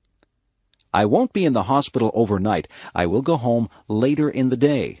comfortable. I won't be in the hospital overnight. I will go home later in the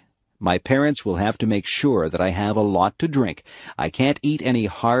day. My parents will have to make sure that I have a lot to drink. I can't eat any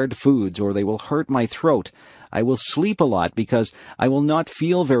hard foods or they will hurt my throat. I will sleep a lot because I will not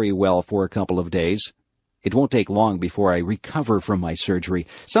feel very well for a couple of days. It won't take long before I recover from my surgery.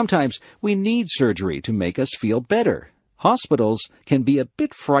 Sometimes we need surgery to make us feel better. Hospitals can be a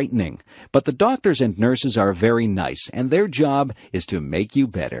bit frightening, but the doctors and nurses are very nice, and their job is to make you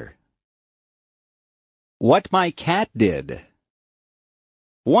better. What my cat did.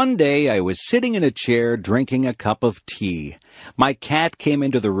 One day I was sitting in a chair drinking a cup of tea. My cat came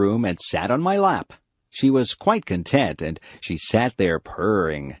into the room and sat on my lap. She was quite content, and she sat there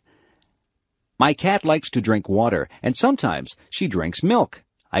purring. My cat likes to drink water, and sometimes she drinks milk.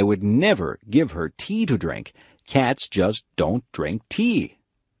 I would never give her tea to drink. Cats just don't drink tea.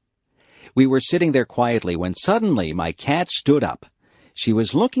 We were sitting there quietly when suddenly my cat stood up. She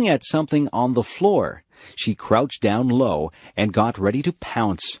was looking at something on the floor. She crouched down low and got ready to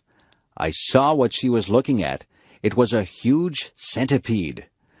pounce. I saw what she was looking at. It was a huge centipede.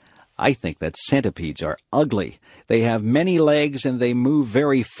 I think that centipedes are ugly. They have many legs and they move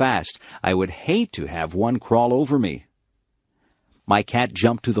very fast. I would hate to have one crawl over me. My cat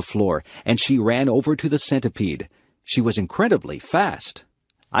jumped to the floor, and she ran over to the centipede. She was incredibly fast.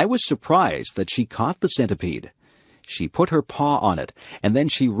 I was surprised that she caught the centipede. She put her paw on it, and then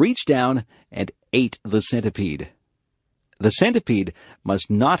she reached down and ate the centipede. The centipede must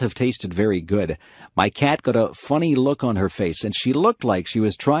not have tasted very good. My cat got a funny look on her face, and she looked like she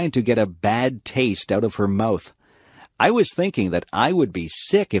was trying to get a bad taste out of her mouth. I was thinking that I would be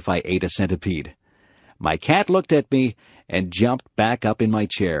sick if I ate a centipede. My cat looked at me and jumped back up in my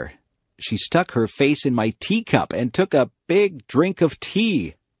chair. She stuck her face in my teacup and took a big drink of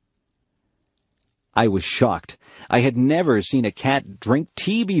tea. I was shocked. I had never seen a cat drink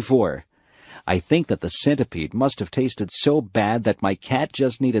tea before. I think that the centipede must have tasted so bad that my cat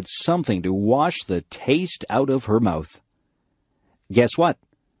just needed something to wash the taste out of her mouth. Guess what?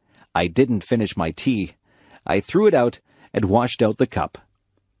 I didn't finish my tea. I threw it out and washed out the cup.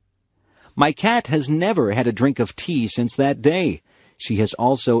 My cat has never had a drink of tea since that day. She has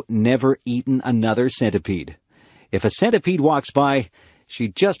also never eaten another centipede. If a centipede walks by, she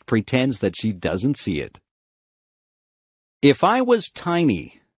just pretends that she doesn't see it. If I was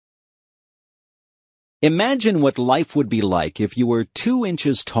tiny. Imagine what life would be like if you were 2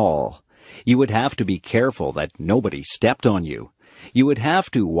 inches tall. You would have to be careful that nobody stepped on you. You would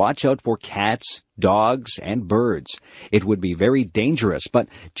have to watch out for cats, dogs, and birds. It would be very dangerous, but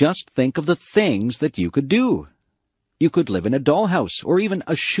just think of the things that you could do. You could live in a dollhouse or even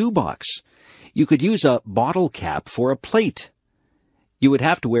a shoebox. You could use a bottle cap for a plate. You would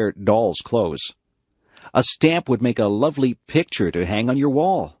have to wear doll's clothes. A stamp would make a lovely picture to hang on your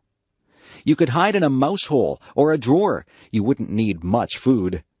wall. You could hide in a mouse hole or a drawer. You wouldn't need much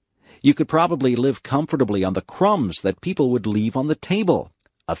food. You could probably live comfortably on the crumbs that people would leave on the table.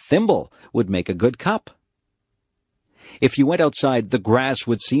 A thimble would make a good cup. If you went outside, the grass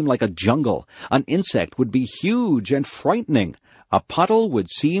would seem like a jungle. An insect would be huge and frightening. A puddle would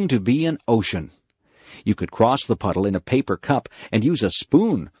seem to be an ocean. You could cross the puddle in a paper cup and use a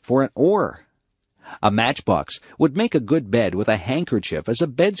spoon for an oar. A matchbox would make a good bed with a handkerchief as a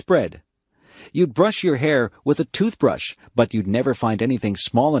bedspread. You'd brush your hair with a toothbrush, but you'd never find anything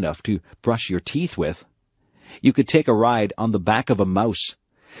small enough to brush your teeth with. You could take a ride on the back of a mouse.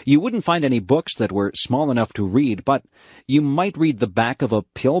 You wouldn't find any books that were small enough to read, but you might read the back of a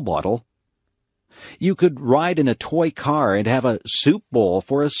pill bottle. You could ride in a toy car and have a soup bowl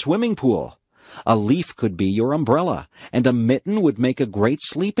for a swimming pool. A leaf could be your umbrella, and a mitten would make a great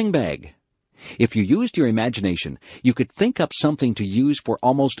sleeping bag. If you used your imagination, you could think up something to use for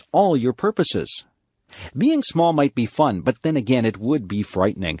almost all your purposes. Being small might be fun, but then again it would be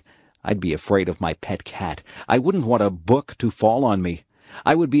frightening. I'd be afraid of my pet cat. I wouldn't want a book to fall on me.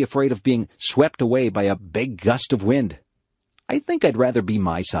 I would be afraid of being swept away by a big gust of wind. I think I'd rather be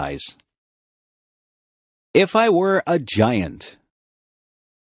my size. If I were a giant.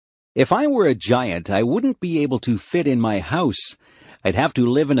 If I were a giant, I wouldn't be able to fit in my house. I'd have to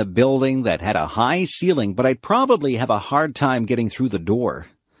live in a building that had a high ceiling, but I'd probably have a hard time getting through the door.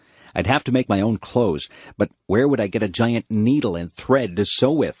 I'd have to make my own clothes, but where would I get a giant needle and thread to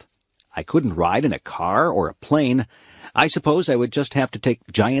sew with? I couldn't ride in a car or a plane. I suppose I would just have to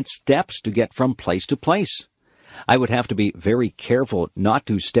take giant steps to get from place to place. I would have to be very careful not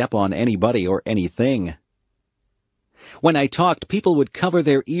to step on anybody or anything. When I talked, people would cover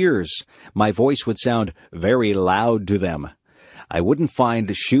their ears. My voice would sound very loud to them. I wouldn't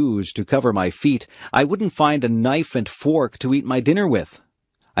find shoes to cover my feet. I wouldn't find a knife and fork to eat my dinner with.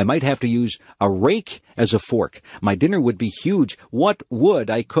 I might have to use a rake as a fork. My dinner would be huge. What would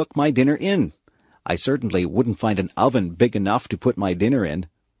I cook my dinner in? I certainly wouldn't find an oven big enough to put my dinner in.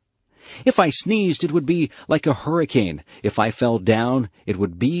 If I sneezed, it would be like a hurricane. If I fell down, it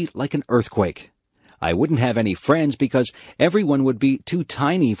would be like an earthquake. I wouldn't have any friends because everyone would be too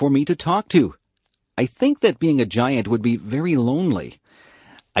tiny for me to talk to. I think that being a giant would be very lonely.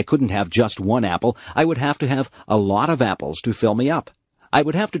 I couldn't have just one apple. I would have to have a lot of apples to fill me up. I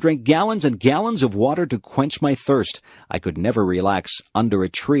would have to drink gallons and gallons of water to quench my thirst. I could never relax under a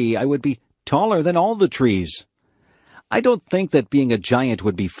tree. I would be taller than all the trees. I don't think that being a giant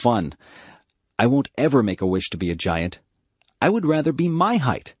would be fun. I won't ever make a wish to be a giant. I would rather be my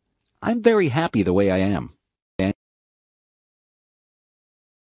height. I'm very happy the way I am.